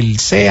director del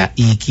SEA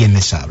y quien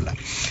les habla.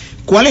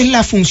 ¿Cuál es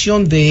la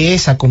función de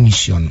esa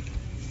comisión?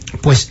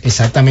 Pues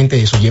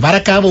exactamente eso, llevar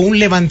a cabo un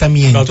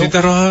levantamiento.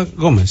 ¿Bautista Rojas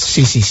Gómez?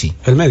 Sí.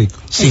 ¿El médico?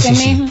 Sí.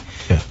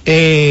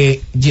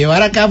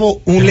 Llevar a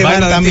cabo un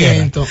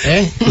levantamiento.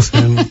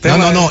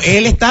 No,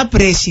 él está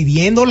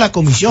presidiendo la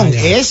comisión,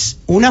 es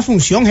una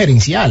función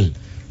gerencial.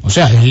 O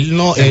sea, él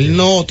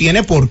no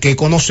tiene por qué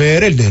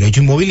conocer el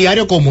derecho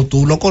inmobiliario como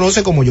tú lo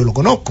conoces, como yo lo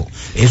conozco.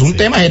 Es un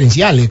tema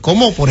gerencial, es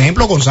como, por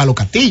ejemplo, Gonzalo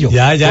Castillo.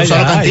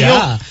 Gonzalo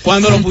Castillo,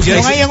 cuando lo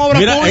pusieron ahí en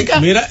obra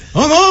pública.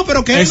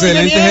 Pero que es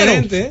excelente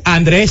gerente.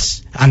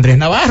 Andrés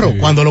Navarro,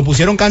 cuando lo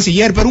pusieron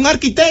canciller, pero un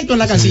arquitecto en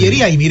la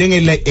Cancillería, y miren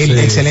el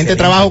excelente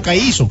trabajo que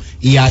hizo.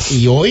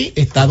 Y hoy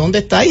está donde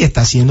está y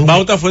está haciendo un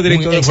Bauta fue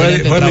director,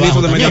 fue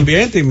ministro de Medio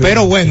Ambiente.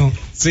 Pero bueno.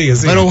 Sigue.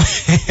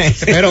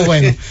 Pero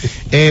bueno,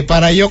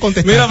 para yo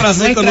contestar. Mira,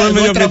 Francisco no es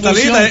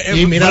medioambientalista,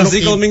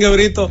 Francisco Domínguez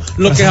Brito,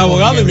 lo que es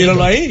abogado, y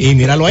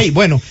míralo ahí.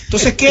 Bueno,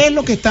 entonces, ¿qué es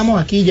lo que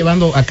estamos aquí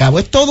llevando a cabo?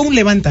 Es todo un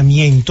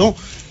levantamiento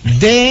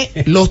de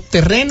los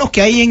terrenos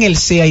que hay en el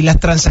SEA y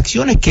las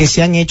transacciones que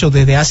se han hecho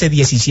desde hace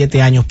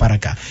 17 años para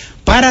acá,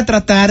 para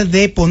tratar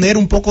de poner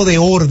un poco de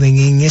orden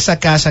en esa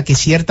casa que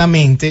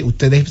ciertamente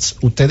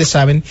ustedes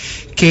saben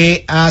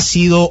que ha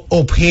sido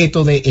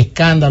objeto de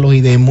escándalos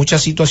y de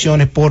muchas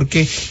situaciones,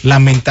 porque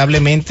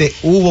lamentablemente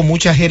hubo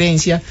mucha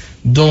gerencia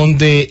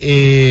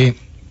donde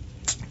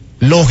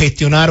lo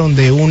gestionaron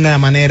de una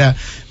manera,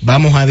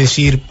 vamos a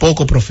decir,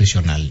 poco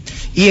profesional.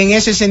 Y en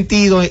ese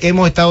sentido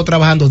hemos estado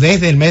trabajando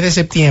desde el mes de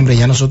septiembre,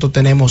 ya nosotros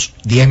tenemos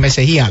 10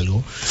 meses y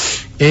algo,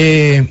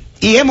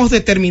 y hemos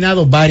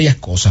determinado varias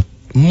cosas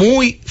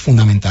muy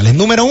fundamentales.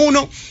 Número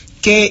uno,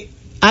 que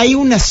hay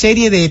una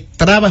serie de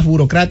trabas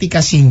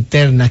burocráticas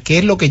internas, que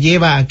es lo que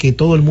lleva a que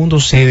todo el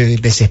mundo se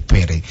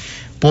desespere,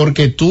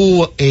 porque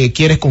tú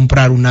quieres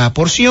comprar una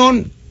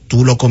porción,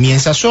 tú lo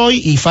comienzas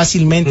hoy y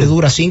fácilmente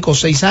dura 5 o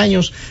 6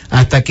 años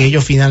hasta que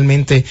ellos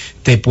finalmente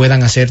te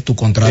puedan hacer tu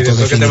contrato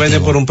definitivo. Que te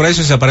venden por un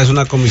precio y se aparece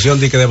una comisión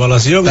de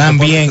evaluación.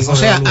 También, o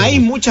sea, hay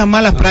muchas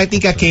malas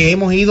prácticas que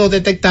hemos ido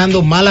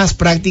detectando, malas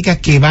prácticas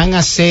que van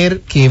a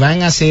ser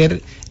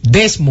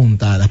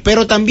desmontadas.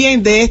 Pero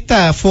también de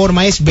esta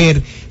forma es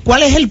ver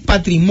cuál es el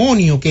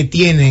patrimonio que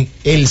tiene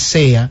el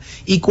SEA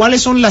y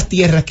cuáles son las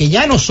tierras que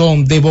ya no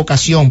son de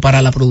vocación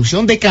para la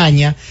producción de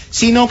caña,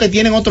 sino que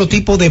tienen otro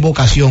tipo de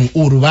vocación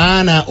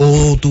urbana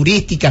o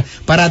turística,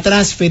 para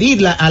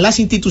transferirla a las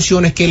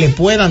instituciones que le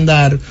puedan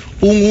dar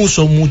un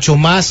uso mucho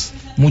más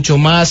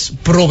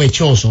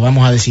provechoso,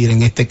 vamos a decir,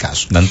 en este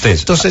caso.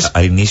 Dantes, entonces,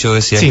 al inicio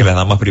decía que las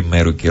damas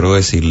primero, y quiero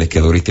decirles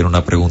que Doris tiene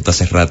una pregunta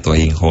hace rato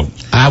ahí en Hall.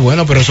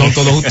 Bueno, pero son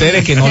todos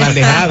ustedes que no la han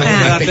dejado.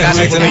 En este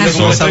caso,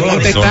 yo estoy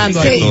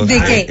contestando aquí.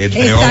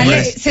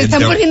 Se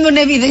están poniendo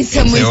una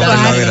evidencia muy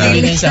fácil. Una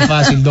evidencia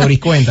fácil, Doris,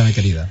 cuéntame,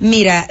 querida.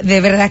 Mira, de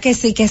verdad que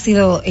sí que ha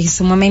sido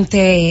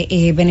sumamente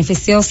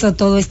beneficioso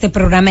todo este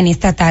programa en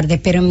esta tarde,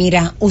 pero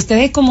mira,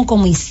 ustedes como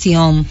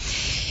comisión,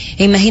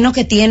 imagino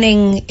que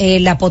tienen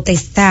la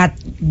potestad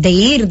de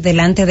ir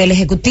delante del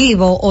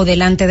Ejecutivo o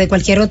delante de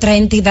cualquier otra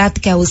entidad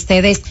que a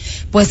ustedes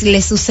pues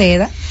les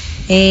suceda,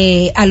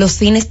 a los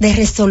fines de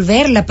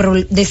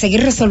de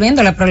seguir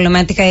resolviendo la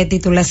problemática de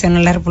titulación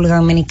en la República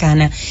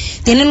Dominicana.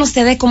 ¿Tienen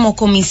ustedes como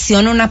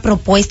comisión una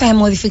propuesta de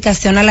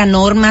modificación a la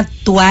norma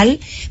actual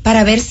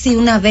para ver si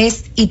una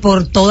vez y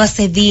por todas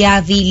se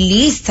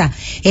viabiliza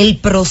el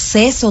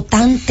proceso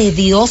tan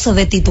tedioso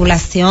de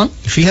titulación?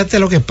 Fíjate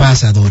lo que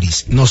pasa,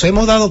 Doris. Nos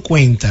hemos dado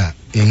cuenta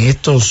en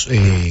estos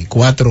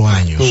 4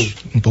 años,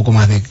 un poco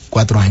más de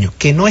 4 años,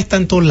 que no es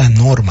tanto la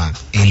norma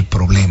el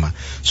problema,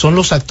 son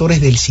los actores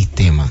del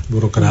sistema.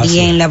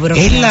 Bien, la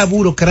burocracia. Es la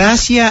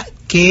burocracia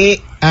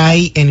que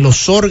hay en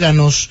los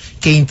órganos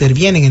que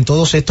intervienen en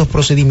todos estos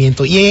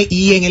procedimientos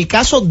y en el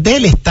caso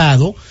del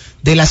Estado,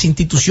 de las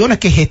instituciones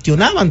que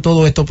gestionaban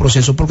todos estos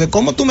procesos, porque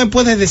 ¿cómo tú me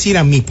puedes decir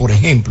a mí, por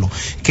ejemplo,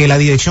 que la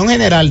Dirección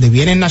General de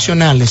Bienes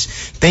Nacionales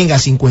tenga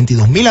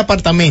 52,000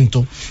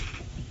 apartamentos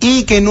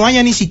y que no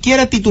haya ni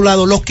siquiera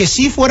titulado los que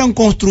sí fueron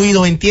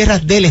construidos en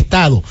tierras del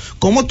Estado?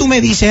 ¿Cómo tú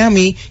me dices a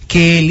mí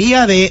que el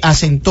IAD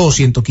asentó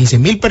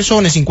 115,000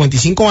 personas,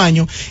 55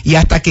 años, y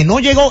hasta que no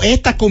llegó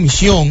esta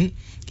comisión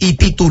y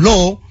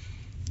tituló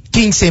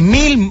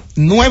 15,000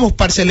 nuevos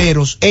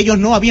parceleros, ellos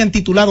no habían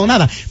titulado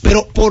nada?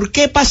 Pero ¿por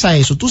qué pasa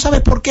eso? ¿Tú sabes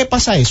por qué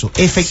pasa eso?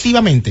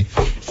 Efectivamente,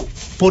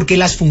 porque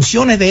las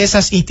funciones de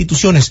esas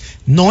instituciones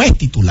no es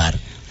titular.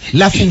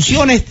 Las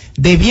funciones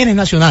de bienes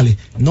nacionales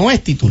no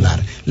es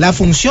titular. La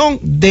función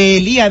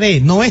del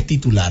IAD no es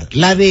titular.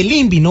 La del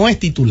INVI no es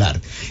titular.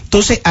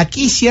 Entonces,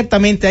 aquí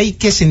ciertamente hay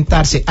que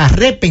sentarse a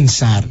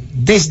repensar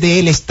desde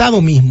el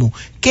Estado mismo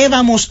qué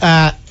vamos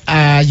a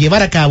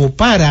llevar a cabo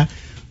para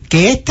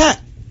que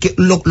esta que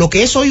lo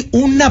que es hoy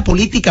una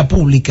política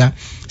pública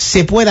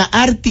se pueda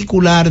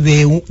articular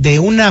de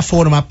una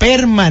forma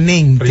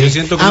permanente,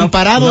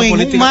 amparado en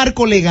un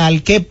marco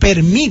legal que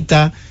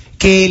permita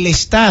que el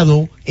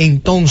Estado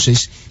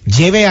entonces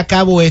lleve a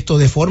cabo esto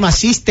de forma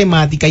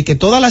sistemática y que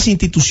todas las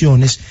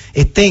instituciones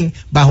estén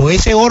bajo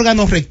ese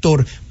órgano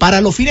rector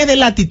para los fines de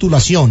la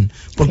titulación,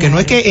 porque no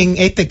es que en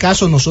este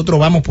caso nosotros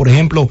vamos, por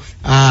ejemplo,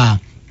 a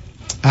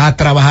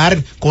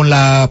trabajar con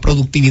la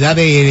productividad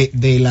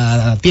de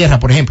la tierra,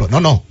 por ejemplo.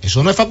 No,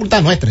 eso no es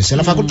facultad nuestra, esa es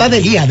la facultad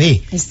del IAD.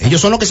 Ellos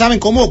son los que saben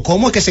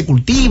cómo es que se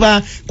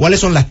cultiva, cuáles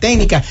son las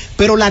técnicas,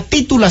 pero la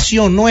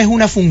titulación no es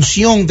una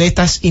función de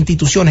estas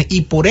instituciones,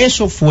 y por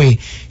eso fue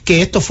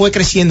que esto fue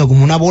creciendo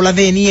como una bola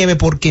de nieve,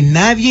 porque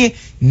nadie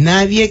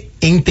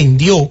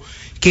entendió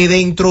que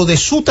dentro de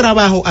su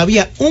trabajo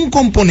había un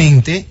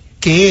componente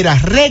que era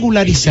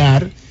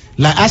regularizar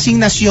la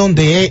asignación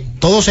de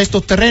todos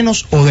estos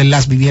terrenos o de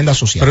las viviendas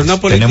sociales. Pero una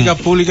política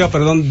pública,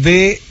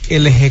 de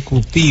el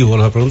Ejecutivo.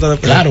 La pregunta de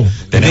claro,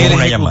 tenemos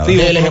una llamada.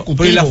 Del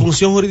Ejecutivo. Y la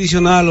función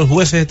jurisdiccional, los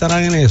jueces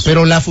estarán en eso.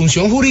 Pero la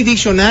función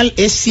jurisdiccional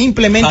es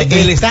simplemente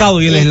del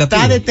Estado y el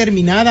legislativo. Está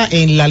determinada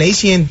en la ley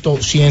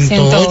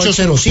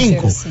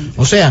 10805.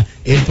 O sea,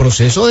 el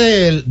proceso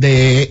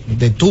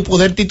de tu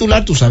poder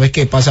titular, tú sabes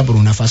que pasa por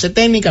una fase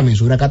técnica,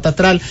 mensura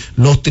catastral,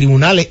 los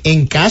tribunales,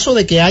 en caso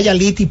de que haya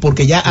litis,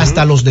 porque ya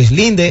hasta los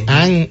deslindes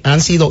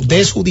han sido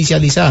desjudicializados,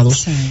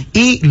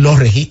 y los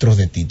registros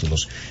de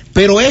títulos.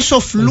 Pero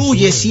eso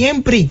fluye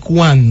siempre y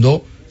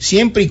cuando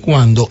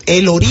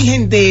el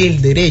origen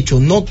del derecho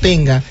no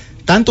tenga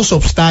tantos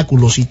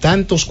obstáculos y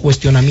tantos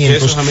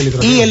cuestionamientos,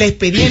 y el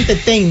expediente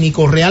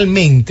técnico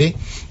realmente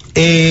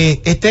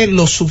esté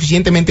lo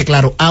suficientemente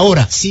claro.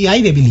 Ahora, sí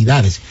hay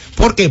debilidades.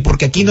 ¿Por qué?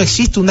 Porque aquí no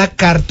existe una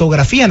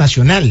cartografía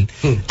nacional.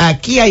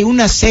 Aquí hay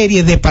una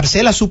serie de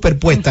parcelas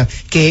superpuestas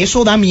que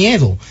eso da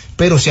miedo,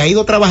 pero se ha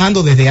ido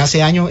trabajando desde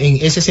hace años en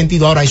ese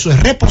sentido. Ahora, eso es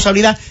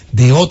responsabilidad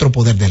de otro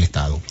poder del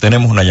Estado.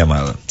 Tenemos una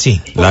llamada. Sí.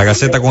 La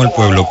Gaceta con el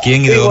Pueblo.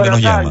 ¿Quién y de dónde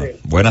nos llama?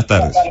 Buenas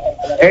tardes.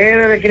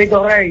 Es de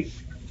Cristo Rey.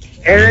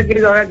 Es de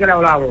Cristo Rey que le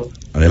hablamos.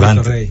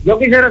 Adelante. Yo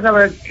quisiera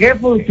saber qué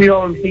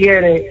función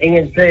tiene en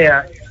el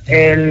SEA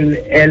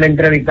el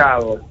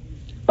entrevistado,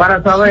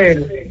 para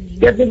saber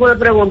qué tipo de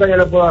preguntas yo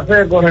le puedo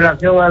hacer con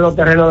relación a los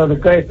terrenos de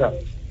Duquesa.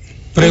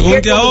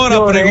 Pregunte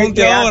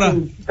ahora.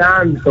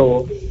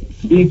 Tanto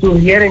y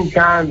sugieren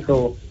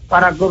tanto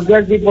para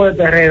cualquier tipo de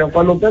terreno.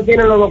 Cuando usted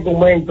tiene los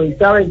documentos y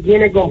saben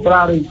quiénes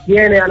compraron y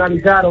quiénes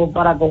analizaron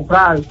para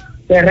comprar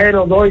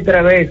terrenos 2 y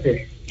 3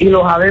 veces y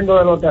los adendos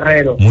de los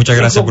terrenos. Muchas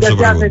gracias por su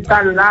pregunta. ¿Por qué se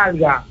hace tan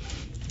larga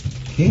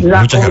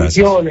las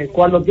comisiones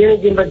cuando tienen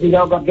que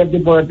investigar cualquier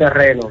tipo de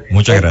terreno?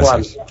 Muchas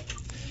gracias.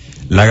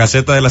 La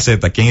Gaceta de la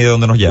Z, ¿quién y de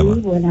dónde nos llama?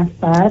 Sí, buenas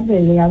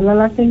tardes, le habla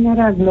la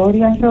señora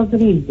Gloria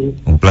Rodríguez.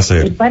 Un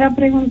placer. Y para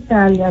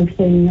preguntarle al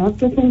señor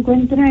que se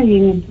encuentra ahí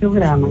en el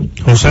programa,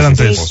 José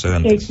Dantes,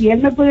 que si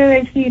él me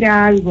puede decir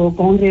algo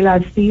con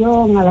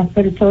relación a las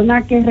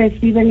personas que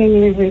residen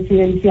en el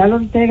residencial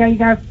Ortega y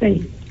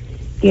Gasset,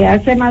 que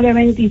hace más de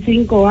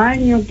 25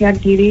 años que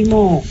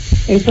adquirimos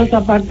estos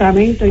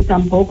apartamentos y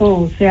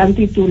tampoco se han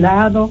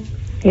titulado,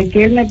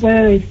 ¿qué él me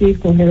puede decir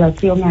con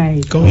relación a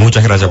eso?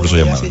 Muchas gracias por su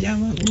llamada.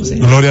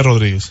 Gloria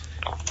Rodríguez.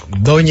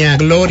 Doña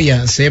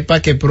Gloria,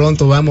 sepa que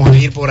pronto vamos a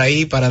ir por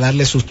ahí para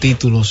darle sus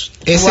títulos.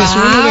 Ese es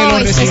uno de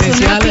los residenciales.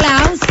 Un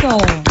aplauso.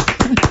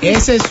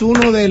 Ese es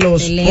uno de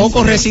los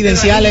pocos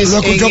residenciales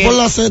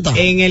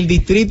en el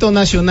Distrito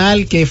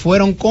Nacional que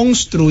fueron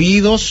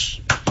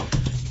construidos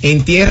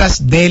en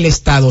tierras del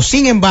Estado.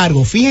 Sin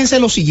embargo,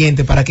 fíjense lo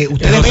siguiente para que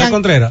ustedes vean.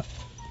 Contreras.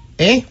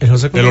 El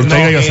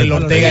Ortega y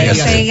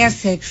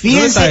Gasset.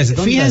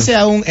 Fíjense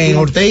aún en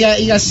Ortega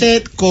y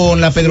Gasset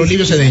con la Pedro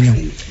Livio Cedeño.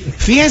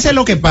 Fíjense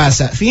lo que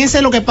pasa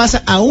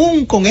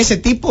aún con ese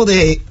tipo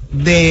de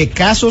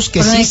casos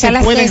que sí se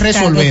pueden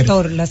resolver.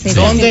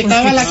 ¿Dónde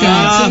estaba la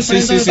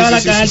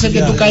cárcel?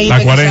 Que tú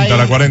caíste.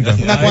 La 40.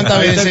 Unas cuantas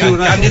veces.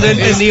 Cándido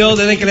entendió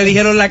desde que le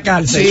dijeron la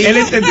cárcel. Sí, él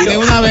entendió. De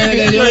una vez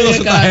que dio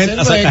de cárcel,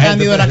 pues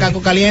Cándido era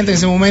caco caliente en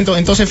ese momento.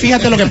 Entonces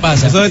fíjate lo que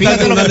pasa.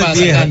 Fíjate lo que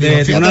pasa.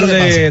 El Tribunal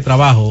de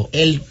Trabajo.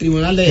 El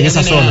Tribunal de en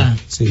esa zona.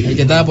 Sí. El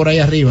que estaba por ahí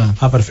arriba.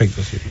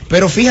 Perfecto, sí.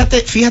 Pero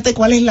fíjate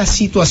cuál es la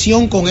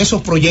situación con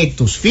esos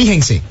proyectos.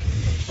 Fíjense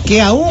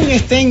que aún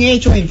estén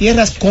hechos en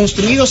tierras,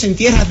 construidos en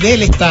tierras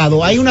del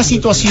Estado, hay una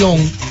situación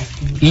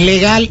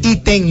legal y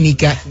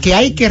técnica que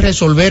hay que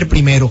resolver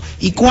primero.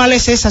 ¿Y cuál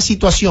es esa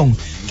situación?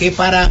 Que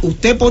para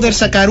usted poder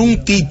sacar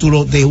un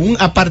título de un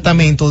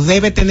apartamento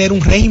debe tener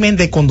un régimen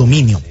de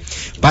condominio.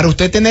 Para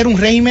usted tener un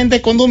régimen de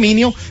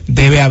condominio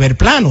debe haber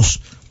planos,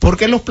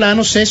 porque los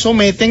planos se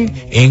someten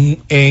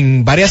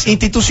en varias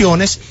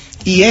instituciones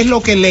y es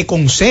lo que le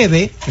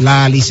concede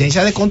la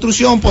licencia de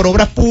construcción por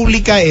obras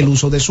públicas, el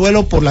uso de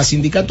suelo por las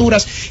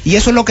sindicaturas, y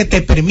eso es lo que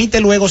te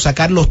permite luego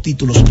sacar los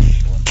títulos.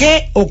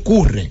 ¿Qué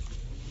ocurre?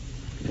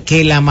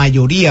 Que la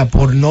mayoría,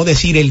 por no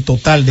decir el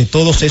total de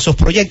todos esos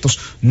proyectos,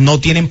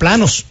 no tienen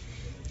planos.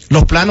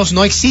 Los planos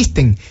no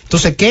existen.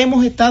 Entonces, ¿qué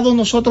hemos estado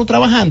nosotros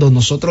trabajando?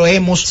 Nosotros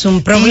hemos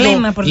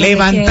ido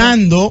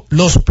levantando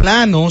los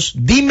planos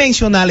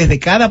dimensionales de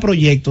cada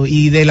proyecto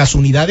y de las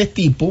unidades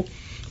tipo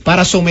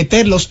para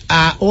someterlos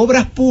a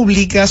obras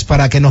públicas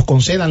para que nos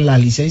concedan la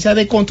licencia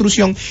de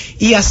construcción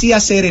y así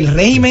hacer el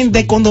régimen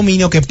de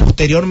condominio que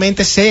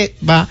posteriormente se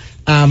va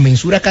a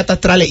mensuras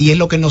catastrales y es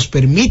lo que nos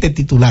permite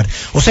titular.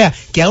 O sea,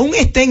 que aún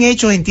estén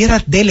hechos en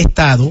tierras del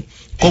Estado,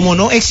 como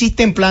no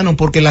existen planos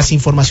porque las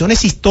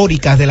informaciones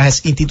históricas de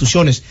las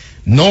instituciones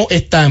no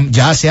están,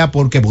 ya sea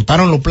porque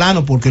botaron los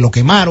planos, porque lo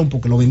quemaron,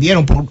 porque lo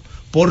vendieron,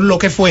 por lo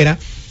que fuera,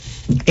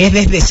 es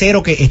desde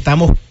cero que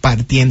estamos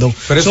partiendo.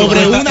 Pero eso,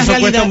 sobre una eso realidad,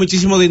 cuesta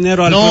muchísimo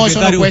dinero al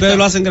propietario. No Ustedes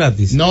lo hacen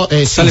gratis. No,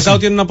 o sea, el Estado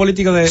tiene una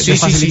política de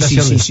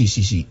facilitación.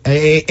 Sí.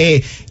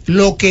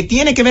 Lo que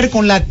tiene que ver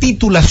con la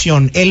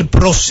titulación, el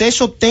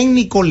proceso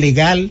técnico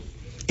legal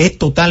es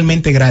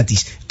totalmente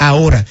gratis.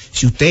 Ahora,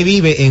 si usted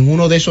vive en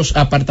uno de esos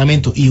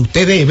apartamentos y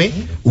usted debe,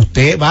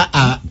 usted va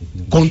a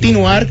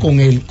continuar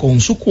con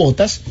sus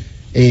cuotas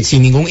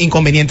sin ningún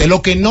inconveniente.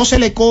 Lo que no se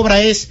le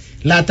cobra es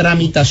la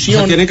tramitación. O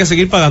sea, tienen que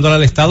seguir pagándole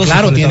al Estado.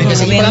 Claro, tienen que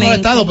seguir pagando al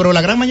Estado, pero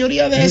la gran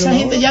mayoría de esa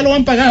gente ya lo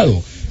han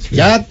pagado. Sí.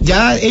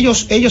 Ya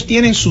ellos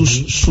tienen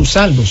sus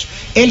saldos.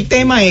 El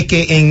tema es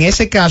que en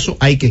ese caso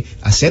hay que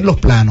hacer los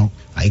planos,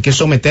 hay que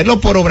someterlo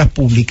por obras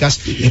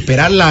públicas,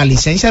 esperar la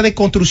licencia de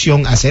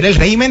construcción, hacer el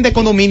régimen de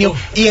condominio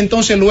y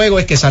entonces luego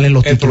es que salen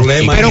los títulos.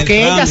 Pero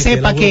que ella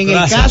sepa que en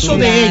el caso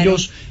de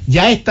ellos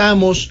ya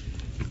estamos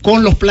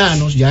con los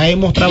planos, ya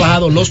hemos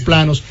trabajado los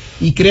planos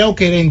y creo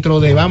que dentro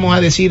de, vamos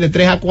a decir, de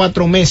 3 a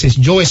 4 meses,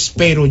 yo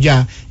espero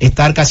ya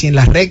estar casi en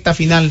la recta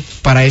final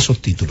para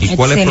esos títulos. ¿Y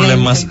cuáles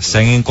problemas se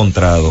han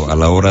encontrado a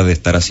la hora de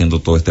estar haciendo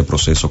todo este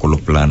proceso con los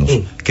planos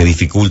que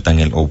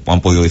dificultan o han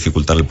podido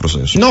dificultar el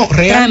proceso? No,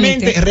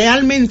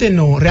 realmente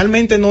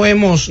no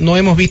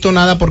hemos visto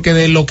nada porque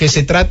de lo que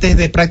se trata es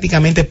de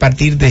prácticamente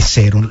partir de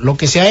cero. Lo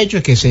que se ha hecho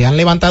es que se han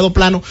levantado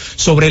planos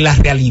sobre la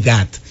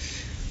realidad.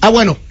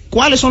 Bueno,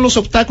 ¿cuáles son los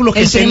obstáculos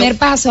que el primer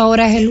paso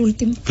ahora es el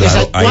último?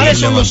 Claro, ¿cuáles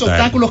son los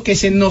obstáculos que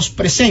se nos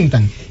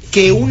presentan?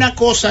 Que una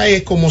cosa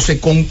es como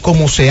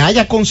se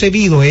haya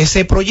concebido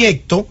ese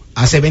proyecto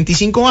hace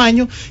 25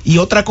 años y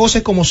otra cosa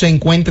es como se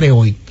encuentre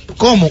hoy.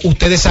 Como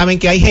ustedes saben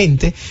que hay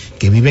gente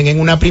que viven en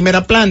una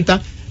primera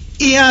planta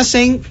y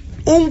hacen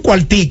un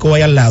cuartico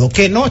ahí al lado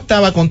que no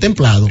estaba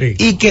contemplado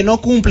y que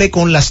no cumple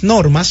con las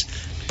normas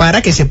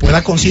para que se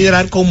pueda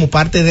considerar como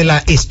parte de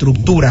la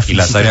estructura física. Y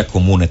las áreas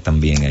comunes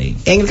también ahí.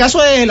 En el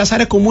caso de las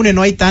áreas comunes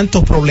no hay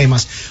tantos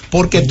problemas,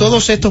 porque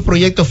todos estos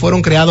proyectos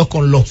fueron creados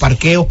con los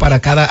parqueos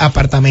para cada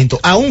apartamento,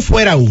 aún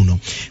fuera uno.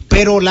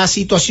 Pero la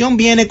situación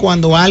viene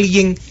cuando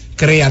alguien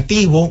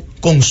creativo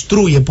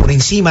construye por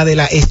encima de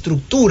la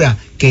estructura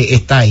que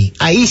está ahí.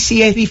 Ahí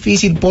sí es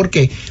difícil, ¿por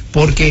qué?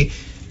 Porque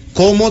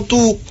como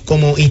tú,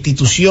 como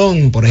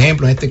institución, por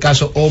ejemplo, en este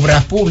caso,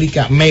 Obras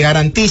Públicas, me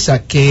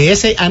garantiza que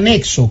ese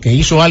anexo que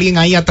hizo alguien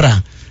ahí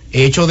atrás,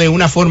 hecho de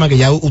una forma que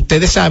ya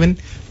ustedes saben,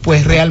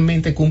 pues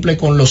realmente cumple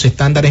con los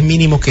estándares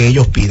mínimos que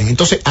ellos piden.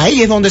 Entonces,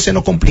 ahí es donde se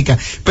nos complica.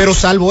 Pero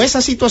salvo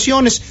esas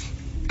situaciones,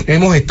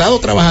 hemos estado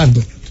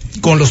trabajando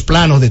con los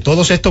planos de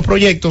todos estos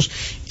proyectos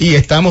y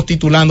estamos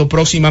titulando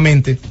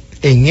próximamente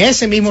en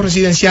ese mismo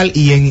residencial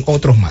y en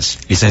otros más.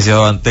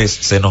 Licenciado, antes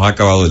se nos ha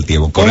acabado el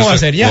tiempo. ¿Cómo va a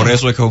ser ya? Por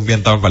eso es que es un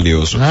bien tan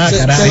valioso.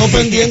 Quedó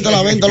pendiente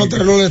la venta de los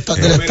terrenos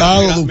del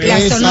Estado, Duquesa.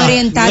 La zona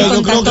oriental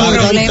con tantos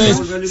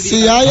problemas.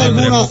 Si hay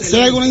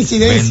alguna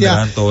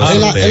incidencia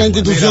en la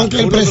institución que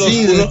él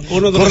preside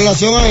con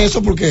relación a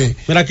eso, porque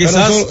mira,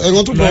 quizás en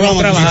otro programa lo hemos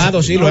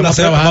trabajado, sí, lo hemos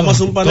trabajado.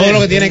 Todo lo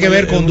que tiene que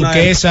ver con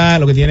Duquesa,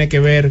 lo que tiene que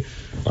ver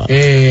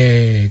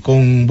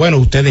bueno,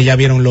 ustedes ya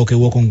vieron lo que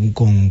hubo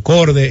con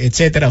Corde,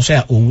 etcétera. O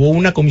sea, hubo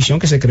una comisión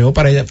que se creó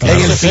para el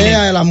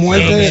SEA de la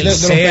muerte de los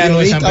periodistas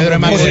de San Pedro de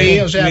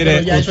Macorís. O sea,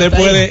 mire, usted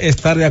puede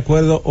estar de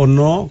acuerdo o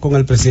no con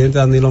el presidente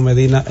Danilo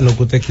Medina en lo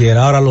que usted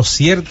quiera. Ahora, lo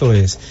cierto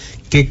es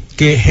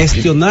que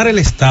gestionar el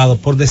Estado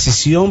por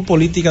decisión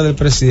política del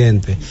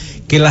presidente,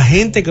 que la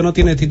gente que no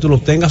tiene título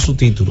tenga su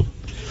título.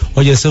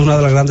 Oye, esa es una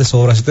de las grandes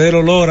obras. Si ustedes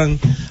lo logran,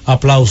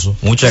 aplauso.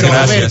 Muchas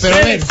gracias.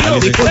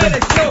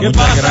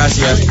 Muchas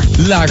gracias.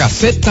 La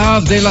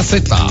Gaceta de la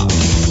Z.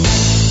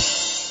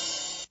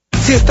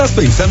 Si estás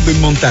pensando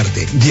en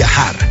montarte,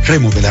 viajar,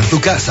 remodelar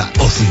tu casa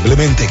o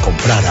simplemente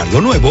comprar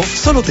algo nuevo,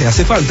 solo te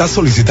hace falta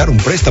solicitar un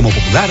préstamo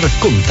popular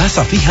con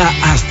tasa fija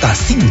hasta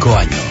 5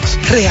 años.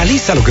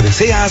 Realiza lo que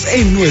deseas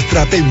en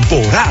nuestra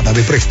temporada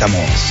de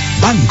préstamos.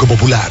 Banco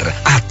Popular,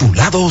 a tu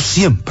lado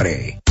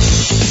siempre.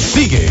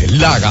 Sigue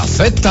la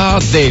Gaceta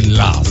de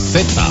la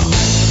Z.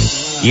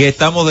 Y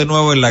estamos de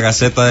nuevo en la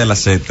Gaceta de la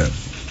Z.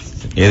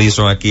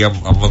 Edison aquí ha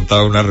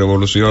montado una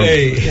revolución.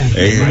 El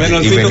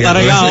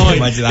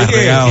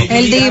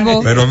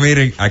divo. Pero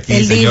miren, aquí,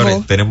 el señores,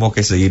 divo. tenemos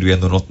que seguir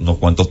viendo unos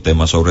cuantos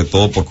temas, sobre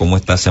todo por cómo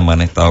esta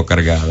semana ha estado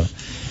cargada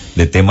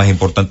de temas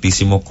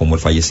importantísimos como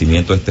el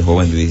fallecimiento de este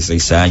joven de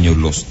 16 años,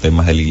 los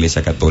temas de la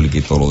Iglesia Católica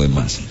y todo lo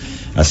demás.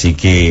 Así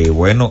que,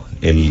 bueno,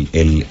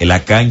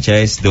 la cancha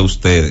es de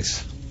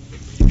ustedes.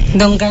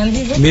 Don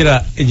Cándido.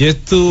 Mira, yo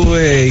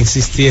estuve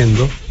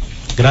insistiendo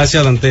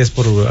Gracias, Dantes,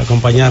 por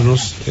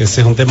acompañarnos.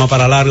 Ese es un tema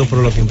para largo,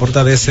 pero lo que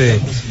importa de ese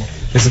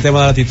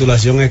tema de la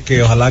titulación es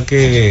que ojalá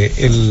que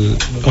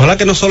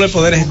no solo el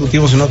Poder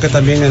Ejecutivo, sino que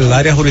también el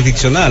área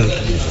jurisdiccional,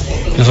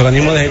 los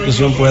organismos de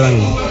ejecución puedan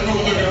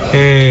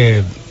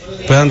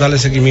darle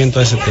seguimiento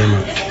a ese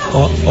tema.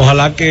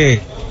 Ojalá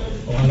que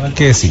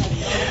sí.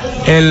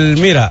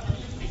 Mira,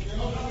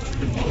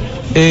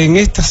 en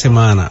esta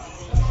semana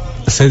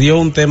se dio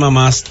un tema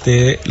más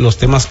de los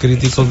temas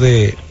críticos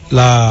de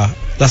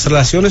las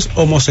relaciones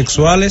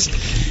homosexuales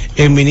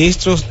en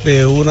ministros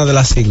de una de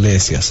las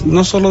iglesias,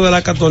 no solo de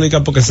la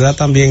católica, porque se da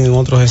también en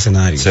otros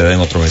escenarios. Se da en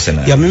otros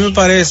escenarios. Y a mí me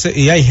parece,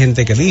 y hay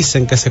gente que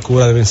dicen que ese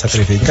cura deben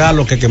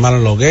sacrificarlo, que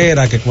quemaron la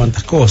hoguera, que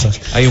cuántas cosas.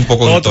 Hay un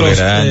poco de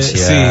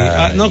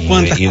intolerancia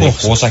y de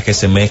cosas que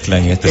se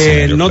mezclan en este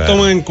escenario. No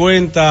toman en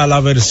cuenta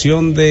la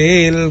versión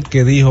de él,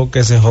 que dijo que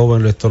ese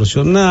joven lo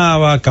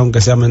extorsionaba, que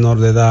aunque sea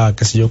menor de edad,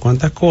 qué sé yo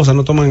cuántas cosas,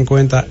 no toman en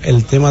cuenta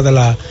el tema de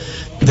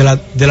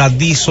la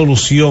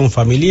disolución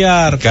familiar.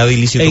 Cada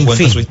ilícito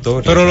cuenta su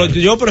historia. Pero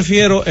yo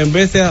prefiero, en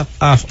vez de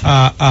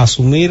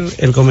asumir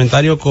el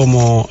comentario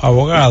como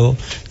abogado,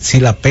 si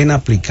la pena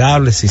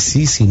aplicable, si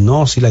sí, si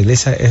no, si la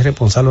iglesia es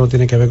responsable o no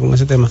tiene que ver con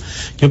ese tema,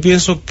 yo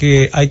pienso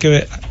que hay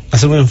que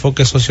hacer un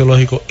enfoque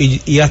sociológico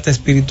y hasta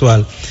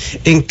espiritual.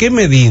 ¿En qué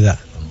medida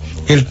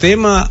el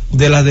tema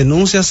de las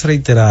denuncias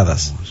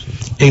reiteradas,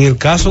 en el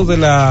caso de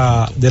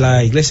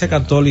la iglesia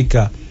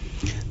católica,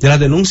 de las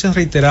denuncias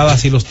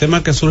reiteradas y los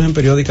temas que surgen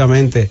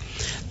periódicamente,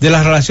 de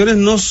las relaciones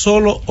no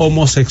solo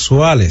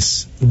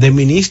homosexuales de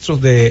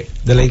ministros de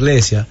la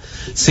iglesia,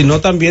 sino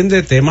también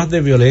de temas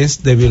de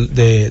violencia,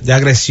 de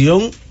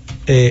agresión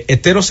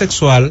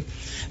heterosexual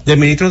de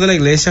ministros de la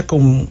iglesia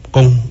con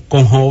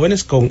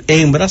jóvenes, con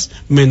hembras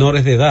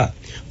menores de edad?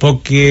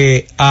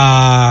 Porque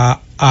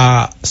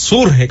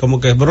surge,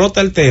 como que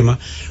brota el tema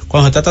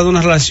cuando se trata de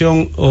una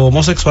relación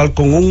homosexual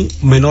con un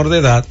menor de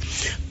edad.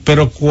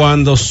 Pero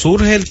cuando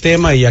surge el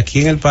tema, y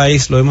aquí en el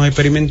país lo hemos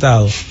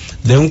experimentado,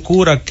 de un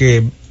cura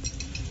que,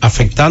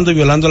 afectando y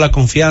violando la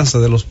confianza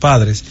de los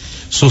padres,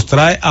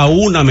 sustrae a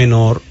una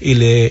menor y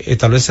le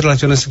establece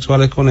relaciones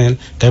sexuales con él,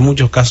 que hay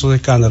muchos casos de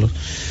escándalos,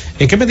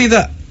 ¿en qué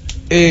medida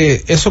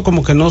eso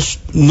como que no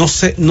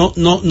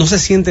se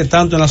siente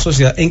tanto en la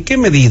sociedad? ¿En qué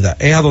medida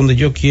es a donde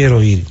yo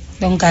quiero ir?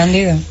 Don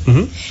Cándido,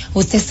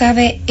 ¿usted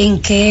sabe en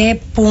qué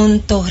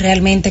punto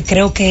realmente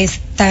creo que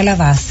está la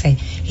base?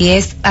 Y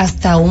es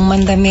hasta un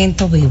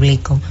mandamiento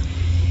bíblico.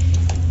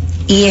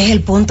 Y es el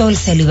punto del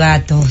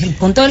celibato. El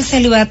punto del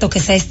celibato que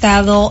se ha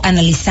estado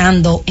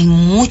analizando en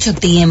mucho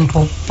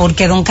tiempo,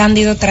 porque don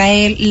Cándido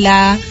trae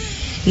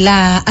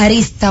la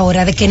arista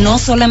ahora de que no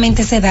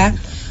solamente se da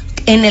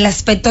en el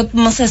aspecto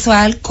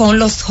homosexual con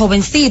los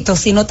jovencitos,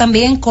 sino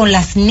también con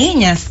las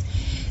niñas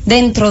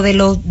dentro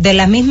de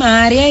la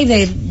misma área y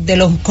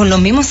con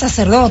los mismos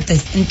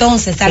sacerdotes.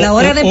 Entonces, a la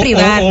hora de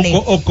privarle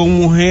o con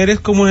mujeres,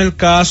 como es el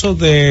caso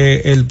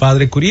de el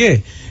padre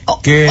Curie,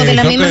 que o de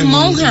la misma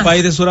monja. En un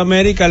país de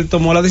Sudamérica él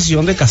tomó la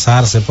decisión de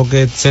casarse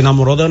porque se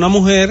enamoró de una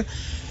mujer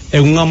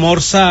en un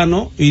amor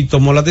sano y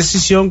tomó la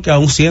decisión que,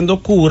 aun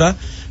siendo cura,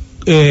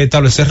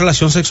 establecer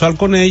relación sexual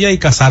con ella y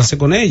casarse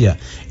con ella.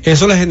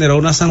 Eso le generó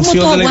una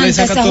sanción de la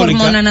Iglesia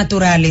Católica,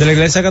 de la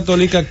Iglesia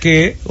Católica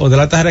o de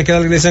la alta jerarquía de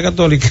la Iglesia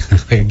Católica.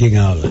 ¿Quién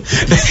habla?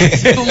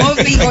 ¿Cómo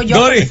digo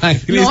yo?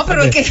 No,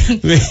 pero es que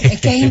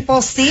es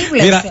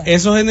imposible. Mira,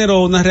 eso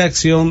generó una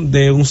reacción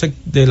de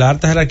la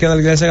alta jerarquía de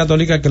la Iglesia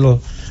Católica, que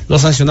lo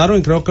sancionaron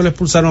y creo que lo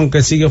expulsaron, aunque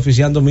él sigue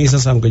oficiando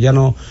misas, aunque ya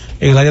no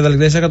en el área de la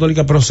Iglesia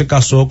Católica, pero se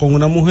casó con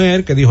una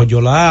mujer que dijo: yo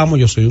la amo,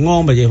 yo soy un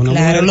hombre, ella es una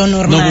mujer,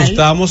 nos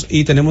gustamos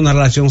y tenemos una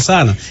relación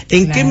sana.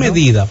 ¿En qué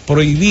medida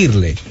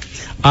prohibirle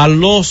a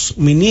los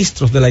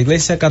ministros de la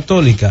Iglesia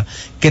Católica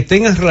que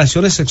tengan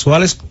relaciones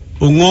sexuales,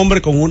 un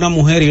hombre con una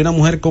mujer y una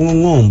mujer con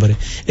un hombre?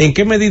 ¿En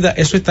qué medida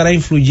eso estará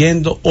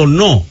influyendo o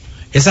no?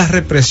 Esa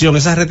represión,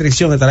 esa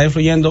restricción estará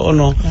influyendo o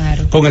no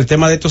con el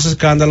tema de estos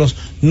escándalos,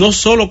 no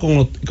solo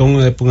con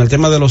el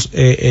tema de los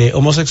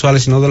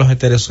homosexuales, sino de los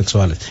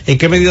heterosexuales. ¿En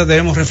qué medida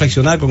debemos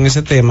reflexionar con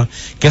ese tema,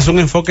 que es un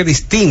enfoque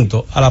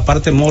distinto a la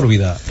parte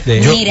mórbida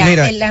de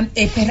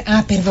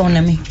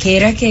perdóname, que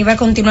era que iba a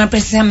continuar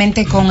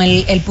precisamente con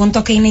el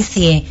punto que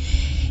inicié.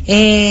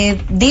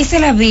 Dice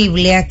la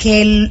Biblia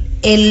que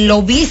el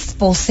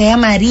obispo sea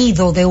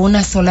marido de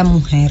una sola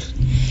mujer.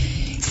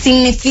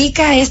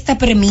 Significa esta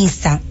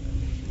premisa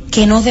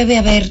que no debe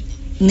haber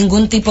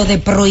ningún tipo de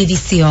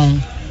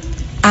prohibición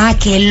a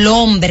que el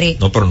hombre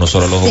pero no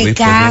solo los se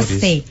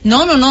case.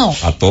 No.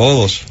 A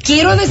todos.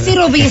 Quiero decir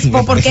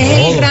obispo porque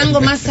es el rango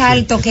más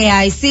alto que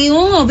hay. Si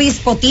un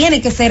obispo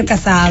tiene que ser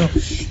casado,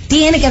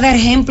 tiene que dar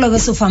ejemplo de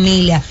su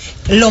familia.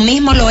 Lo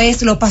mismo lo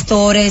es los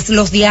pastores,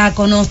 los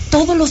diáconos,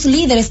 todos los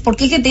líderes,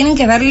 porque es que tienen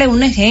que darle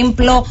un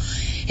ejemplo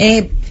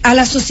a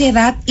la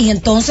sociedad. Y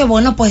entonces,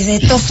 bueno, pues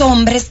estos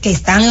hombres que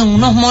están en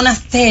unos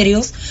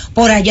monasterios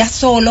por allá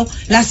solo,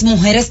 las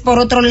mujeres por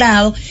otro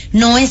lado,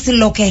 no es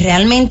lo que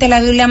realmente la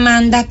Biblia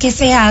manda que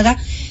se haga.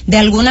 de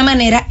alguna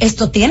manera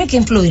esto tiene que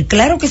influir.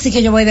 Claro que sí,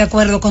 que yo voy de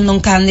acuerdo con don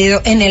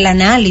Cándido en el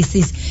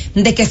análisis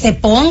de que se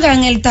ponga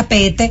en el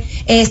tapete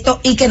esto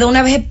y que de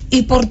una vez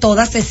y por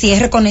todas se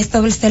cierre con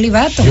esto del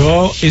celibato.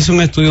 Yo hice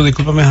un estudio,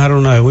 discúlpame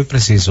Harold, una vez muy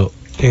preciso,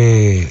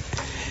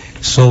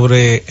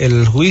 sobre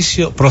el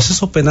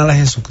proceso penal a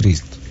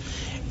Jesucristo,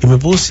 y me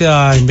puse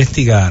a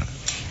investigar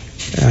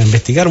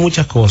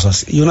muchas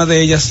cosas, y una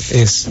de ellas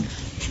es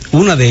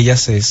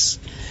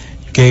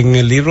que en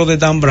el libro de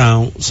Dan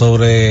Brown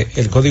sobre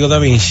el Código Da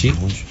Vinci,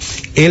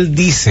 él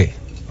dice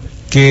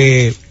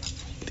que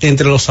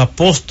entre los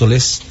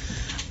apóstoles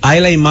hay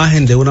la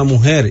imagen de una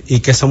mujer, y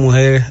que esa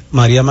mujer es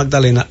María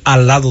Magdalena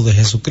al lado de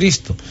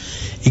Jesucristo,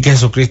 y que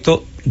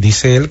Jesucristo,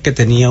 dice él, que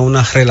tenía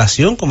una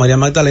relación con María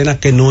Magdalena,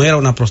 que no era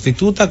una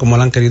prostituta como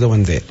la han querido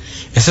vender.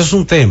 Ese es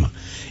un tema.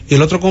 Y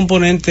el otro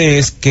componente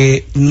es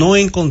que no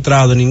he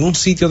encontrado en ningún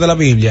sitio de la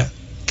Biblia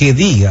que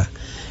diga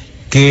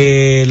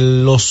que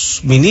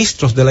los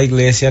ministros de la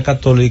Iglesia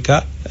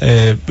Católica,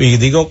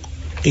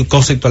 y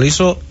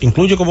conceptualizo,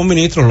 incluyo como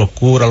ministros los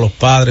curas, los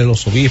padres,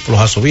 los obispos, los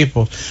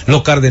arzobispos,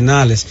 los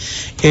cardenales,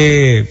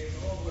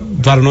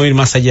 para no ir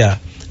más allá,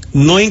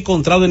 no he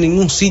encontrado en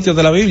ningún sitio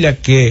de la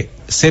Biblia que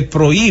se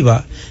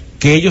prohíba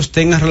que ellos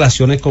tengan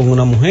relaciones con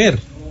una mujer.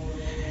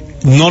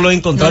 No lo he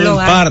encontrado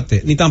en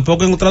parte, ni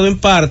tampoco he encontrado en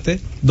parte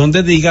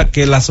donde diga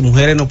que las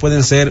mujeres no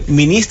pueden ser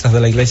ministras de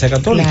la Iglesia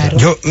Católica.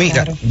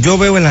 Claro, yo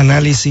veo el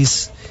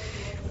análisis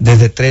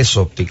desde tres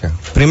ópticas.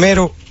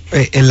 Primero,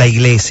 en la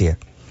Iglesia,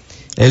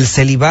 el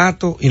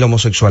celibato y la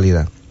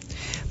homosexualidad.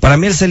 Para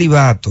mí el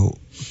celibato,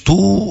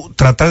 tú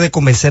tratar de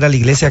convencer a la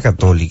Iglesia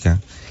Católica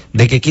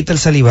de que quite el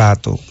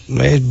celibato,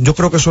 yo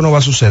creo que eso no va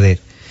a suceder,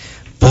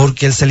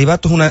 porque el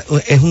celibato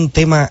es un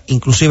tema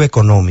inclusive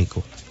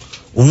económico.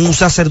 Un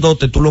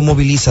sacerdote tú lo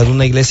movilizas de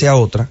una iglesia a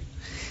otra,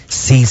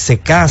 si se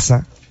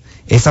casa,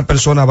 esa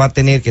persona va a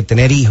tener que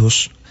tener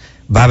hijos,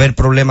 va a haber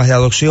problemas de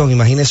adopción.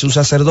 Imagínese un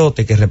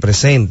sacerdote que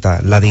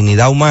representa la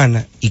dignidad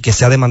humana y que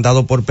sea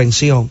demandado por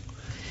pensión.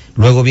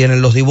 Luego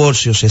vienen los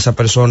divorcios, esa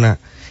persona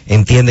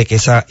entiende que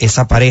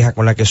esa pareja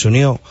con la que se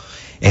unió,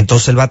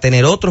 entonces él va a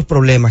tener otros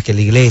problemas que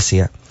la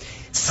iglesia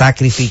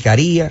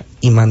sacrificaría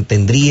y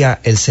mantendría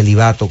el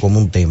celibato como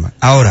un tema.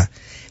 Ahora,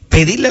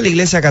 pedirle a la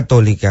Iglesia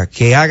Católica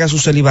que haga su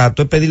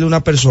celibato es pedirle a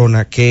una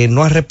persona que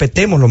no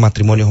respetemos los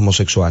matrimonios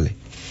homosexuales.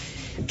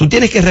 Tú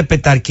tienes que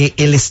respetar que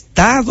el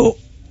Estado,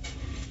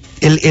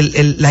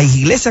 la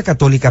Iglesia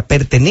Católica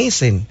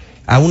pertenecen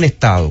a un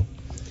Estado,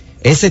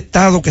 ese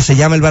Estado que se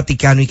llama el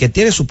Vaticano y que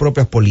tiene sus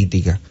propias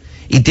políticas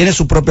y tiene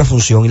su propia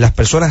función, y las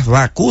personas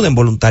acuden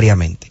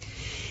voluntariamente.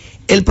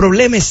 El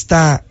problema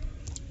está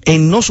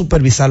en no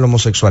supervisar la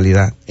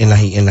homosexualidad en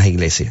las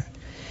iglesias.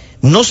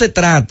 No se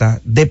trata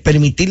de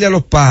permitirle a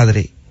los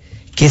padres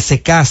que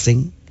se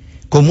casen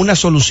como una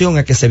solución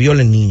a que se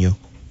violen niños.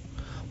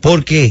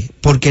 ¿Por qué?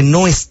 Porque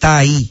no está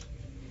ahí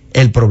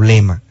el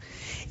problema.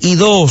 Y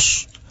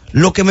dos,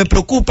 lo que me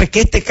preocupa es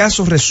que este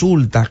caso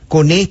resulta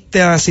con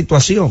esta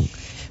situación,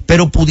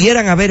 pero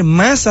pudieran haber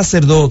más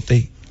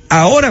sacerdotes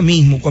ahora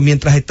mismo,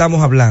 mientras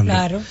estamos hablando,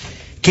 claro,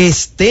 que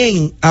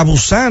estén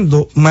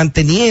abusando,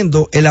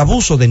 manteniendo el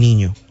abuso de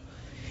niños.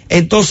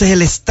 Entonces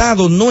el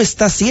Estado no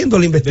está haciendo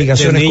la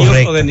investigación de niños,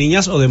 correcta. O de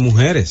niñas o de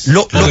mujeres.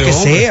 Lo que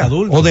sea,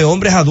 adultos. O de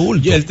hombres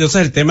adultos.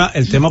 Entonces el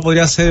tema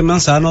podría ser,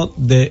 Manzano,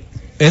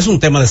 es un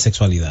tema de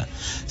sexualidad.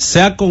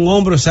 Sea con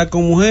hombre o sea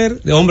con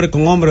mujer, de hombre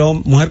con hombre o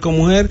mujer con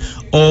mujer,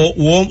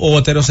 o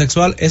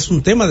heterosexual, es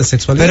un tema de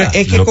sexualidad. Pero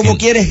es que como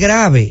quiera es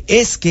grave,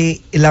 es que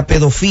la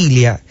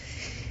pedofilia,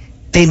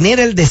 tener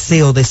el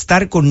deseo de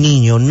estar con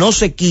niños, no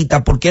se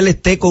quita porque él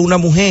esté con una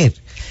mujer.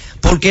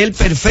 Porque él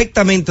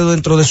perfectamente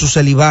dentro de su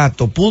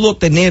celibato pudo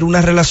tener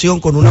una relación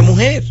con una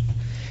mujer.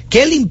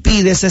 ¿Qué le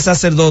impide a ese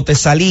sacerdote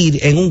salir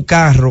en un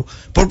carro,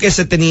 porque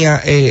ese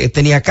tenía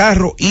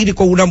carro, ir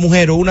con una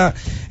mujer o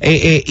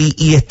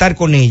y estar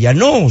con ella?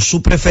 No,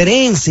 su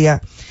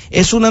preferencia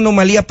es una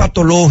anomalía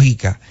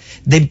patológica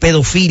de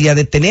pedofilia,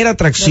 de tener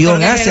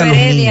atracción hacia los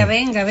niños.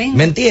 Venga.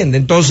 ¿Me entiende?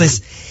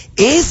 Entonces,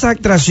 esa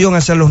atracción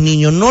hacia los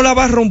niños no la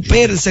va a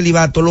romper el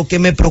celibato. Lo que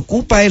me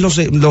preocupa es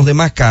los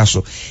demás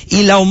casos.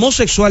 Y la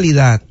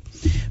homosexualidad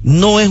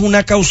no es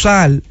una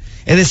causal,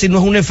 es decir, no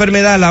es una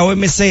enfermedad. La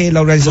OMC,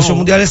 la Organización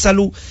Mundial de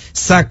Salud,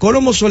 sacó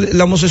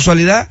la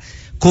homosexualidad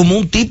como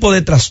un tipo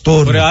de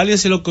trastorno. Pero a alguien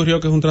se le ocurrió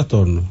que es un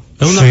trastorno.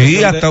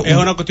 Es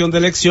una cuestión de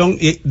elección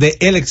y de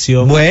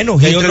elección. Bueno,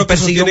 Hitler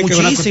persiguió muchísimo. Es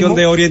una cuestión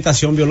de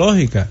orientación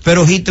biológica.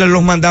 Pero Hitler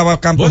los mandaba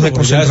a campos de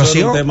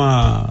concentración.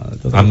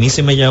 A mí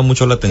se me llama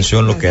mucho la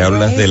atención lo que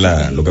hablas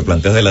lo que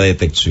planteas de la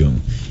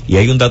detección. Y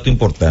hay un dato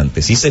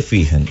importante. Si se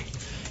fijan,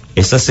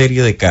 esa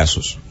serie de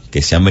casos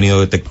que se han venido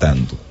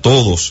detectando,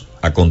 todos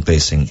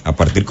acontecen a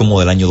partir como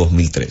del año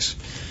 2003.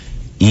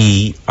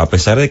 Y a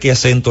pesar de que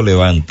Acento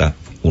levanta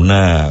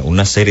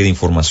una serie de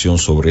información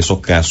sobre esos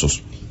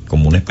casos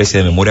como una especie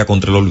de memoria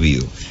contra el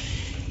olvido,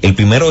 el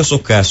primero de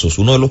esos casos,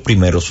 uno de los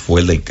primeros,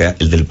 fue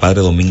el del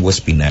padre Domingo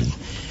Espinal,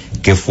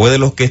 que fue de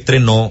los que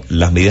estrenó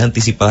las medidas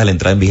anticipadas de la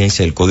entrada en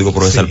vigencia del Código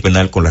Procesal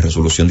Penal con la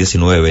resolución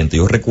 1920.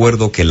 Yo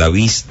recuerdo que la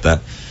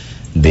vista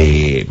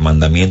de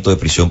mandamiento de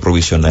prisión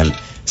provisional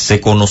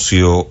se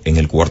conoció en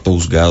el cuarto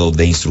juzgado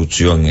de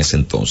instrucción en ese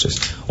entonces.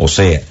 O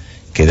sea,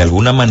 que de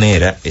alguna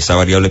manera esa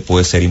variable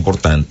puede ser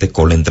importante.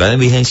 Con la entrada en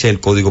vigencia del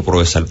Código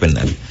Procesal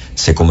Penal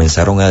se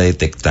comenzaron a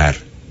detectar.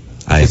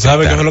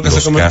 ¿Sabe qué fue lo que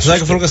se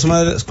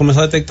comenzó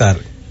a detectar?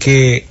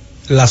 Que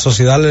la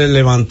sociedad le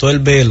levantó el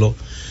velo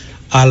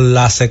a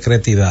la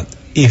secretidad.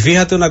 Y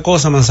fíjate una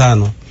cosa,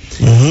 Manzano,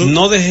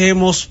 no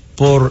dejemos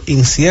por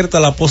incierta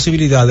la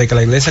posibilidad de que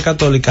la Iglesia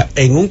Católica,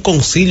 en un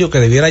concilio que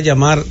debiera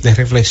llamar de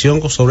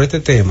reflexión sobre este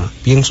tema,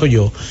 pienso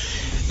yo,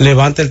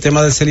 levante el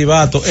tema del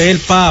celibato.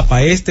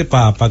 Este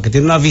Papa, que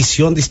tiene una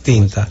visión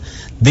distinta,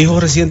 dijo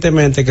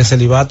recientemente que el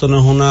celibato no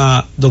es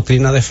una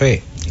doctrina de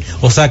fe.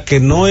 O sea, que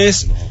no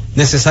es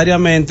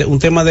necesariamente un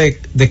tema de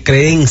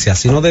creencia,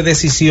 sino de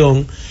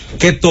decisión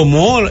que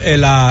tomó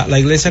la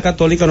Iglesia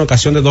Católica en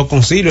ocasión de dos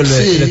concilios,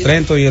 el de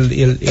Trento y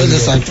el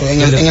exacto,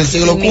 en el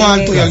siglo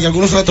IV, y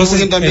algunos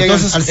atribuyen también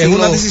entonces al es siglo,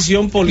 una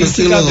decisión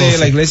política de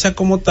la Iglesia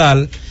como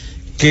tal,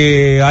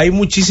 que hay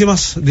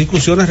muchísimas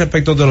discusiones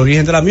respecto del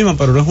origen de la misma,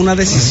 pero no es una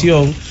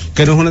decisión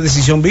que no es una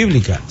decisión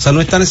bíblica, o sea,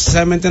 no está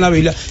necesariamente en la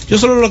Biblia. Yo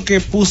solo lo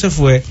que puse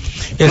fue...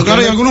 Pero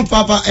claro, y algunos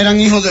papas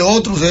eran hijos de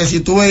otros, es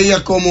decir, tú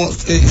veías cómo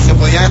se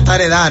podían hasta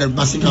heredar,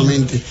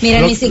 básicamente.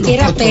 Mira, ni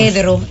siquiera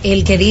Pedro,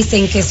 el que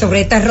dicen que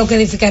sobre esta roca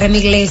edificaré mi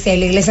iglesia, y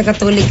la Iglesia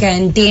Católica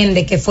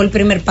entiende que fue el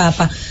primer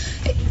papa,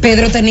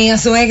 Pedro tenía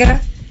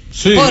suegra.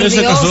 Sí, él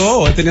se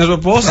casó, él tenía su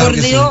esposa. Por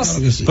Dios.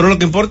 Sí. Pero lo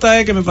que importa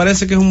es que me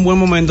parece que es un buen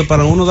momento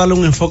para uno darle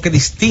un enfoque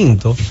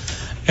distinto,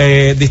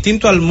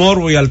 distinto al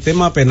morbo y al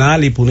tema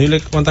penal y punirle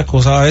cuantas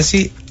cosas, a ver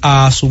si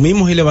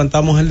asumimos y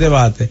levantamos el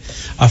debate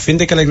a fin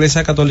de que la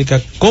Iglesia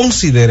Católica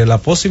considere la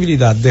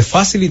posibilidad de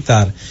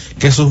facilitar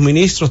que sus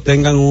ministros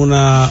tengan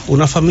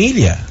una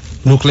familia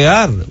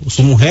nuclear,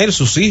 su mujer,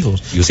 sus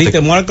hijos, sin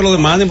temor a que lo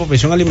demanden por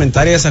pensión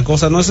alimentaria y esas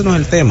cosas. No, ese no es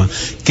el tema.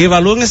 Que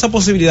evalúen esa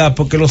posibilidad,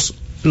 porque los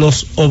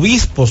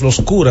obispos, los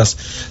curas,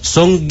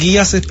 son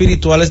guías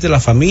espirituales de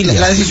la familia.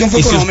 La decisión fue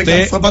económica,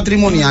 fue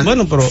patrimonial.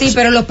 Bueno, pero sí,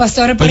 pero los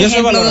pastores, por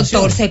ejemplo,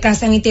 doctor, se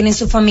casan y tienen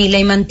su familia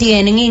y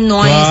mantienen, y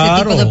no hay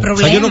ese tipo de problema.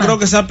 O sea, yo no creo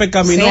que sea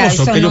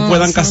pecaminoso que ellos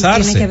puedan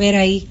casarse. Tiene que ver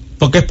ahí.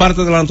 Porque es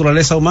parte de la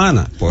naturaleza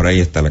humana. Por ahí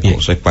está la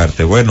cosa, es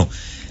parte. Bueno,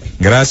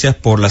 gracias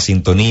por la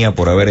sintonía,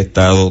 por haber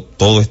estado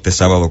todo este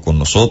sábado con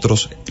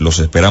nosotros. Los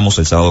esperamos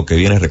el sábado que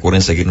viene.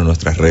 Recuerden seguirnos en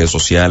nuestras redes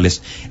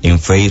sociales, en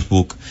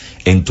Facebook,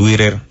 en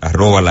Twitter,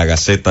 @la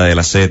Gaceta de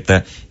la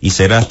Z, y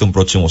será hasta un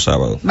próximo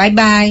sábado. Bye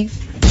bye.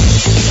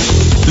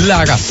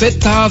 La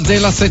Gaceta de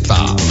la Z.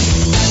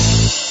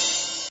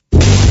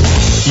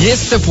 Y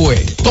este fue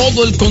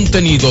todo el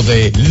contenido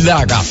de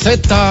La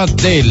Gaceta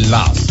de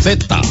la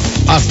Z.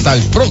 Hasta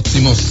el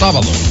próximo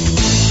sábado.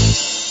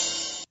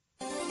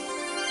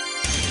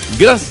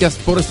 Gracias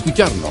por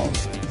escucharnos.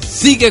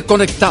 Sigue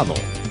conectado.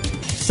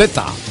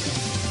 Z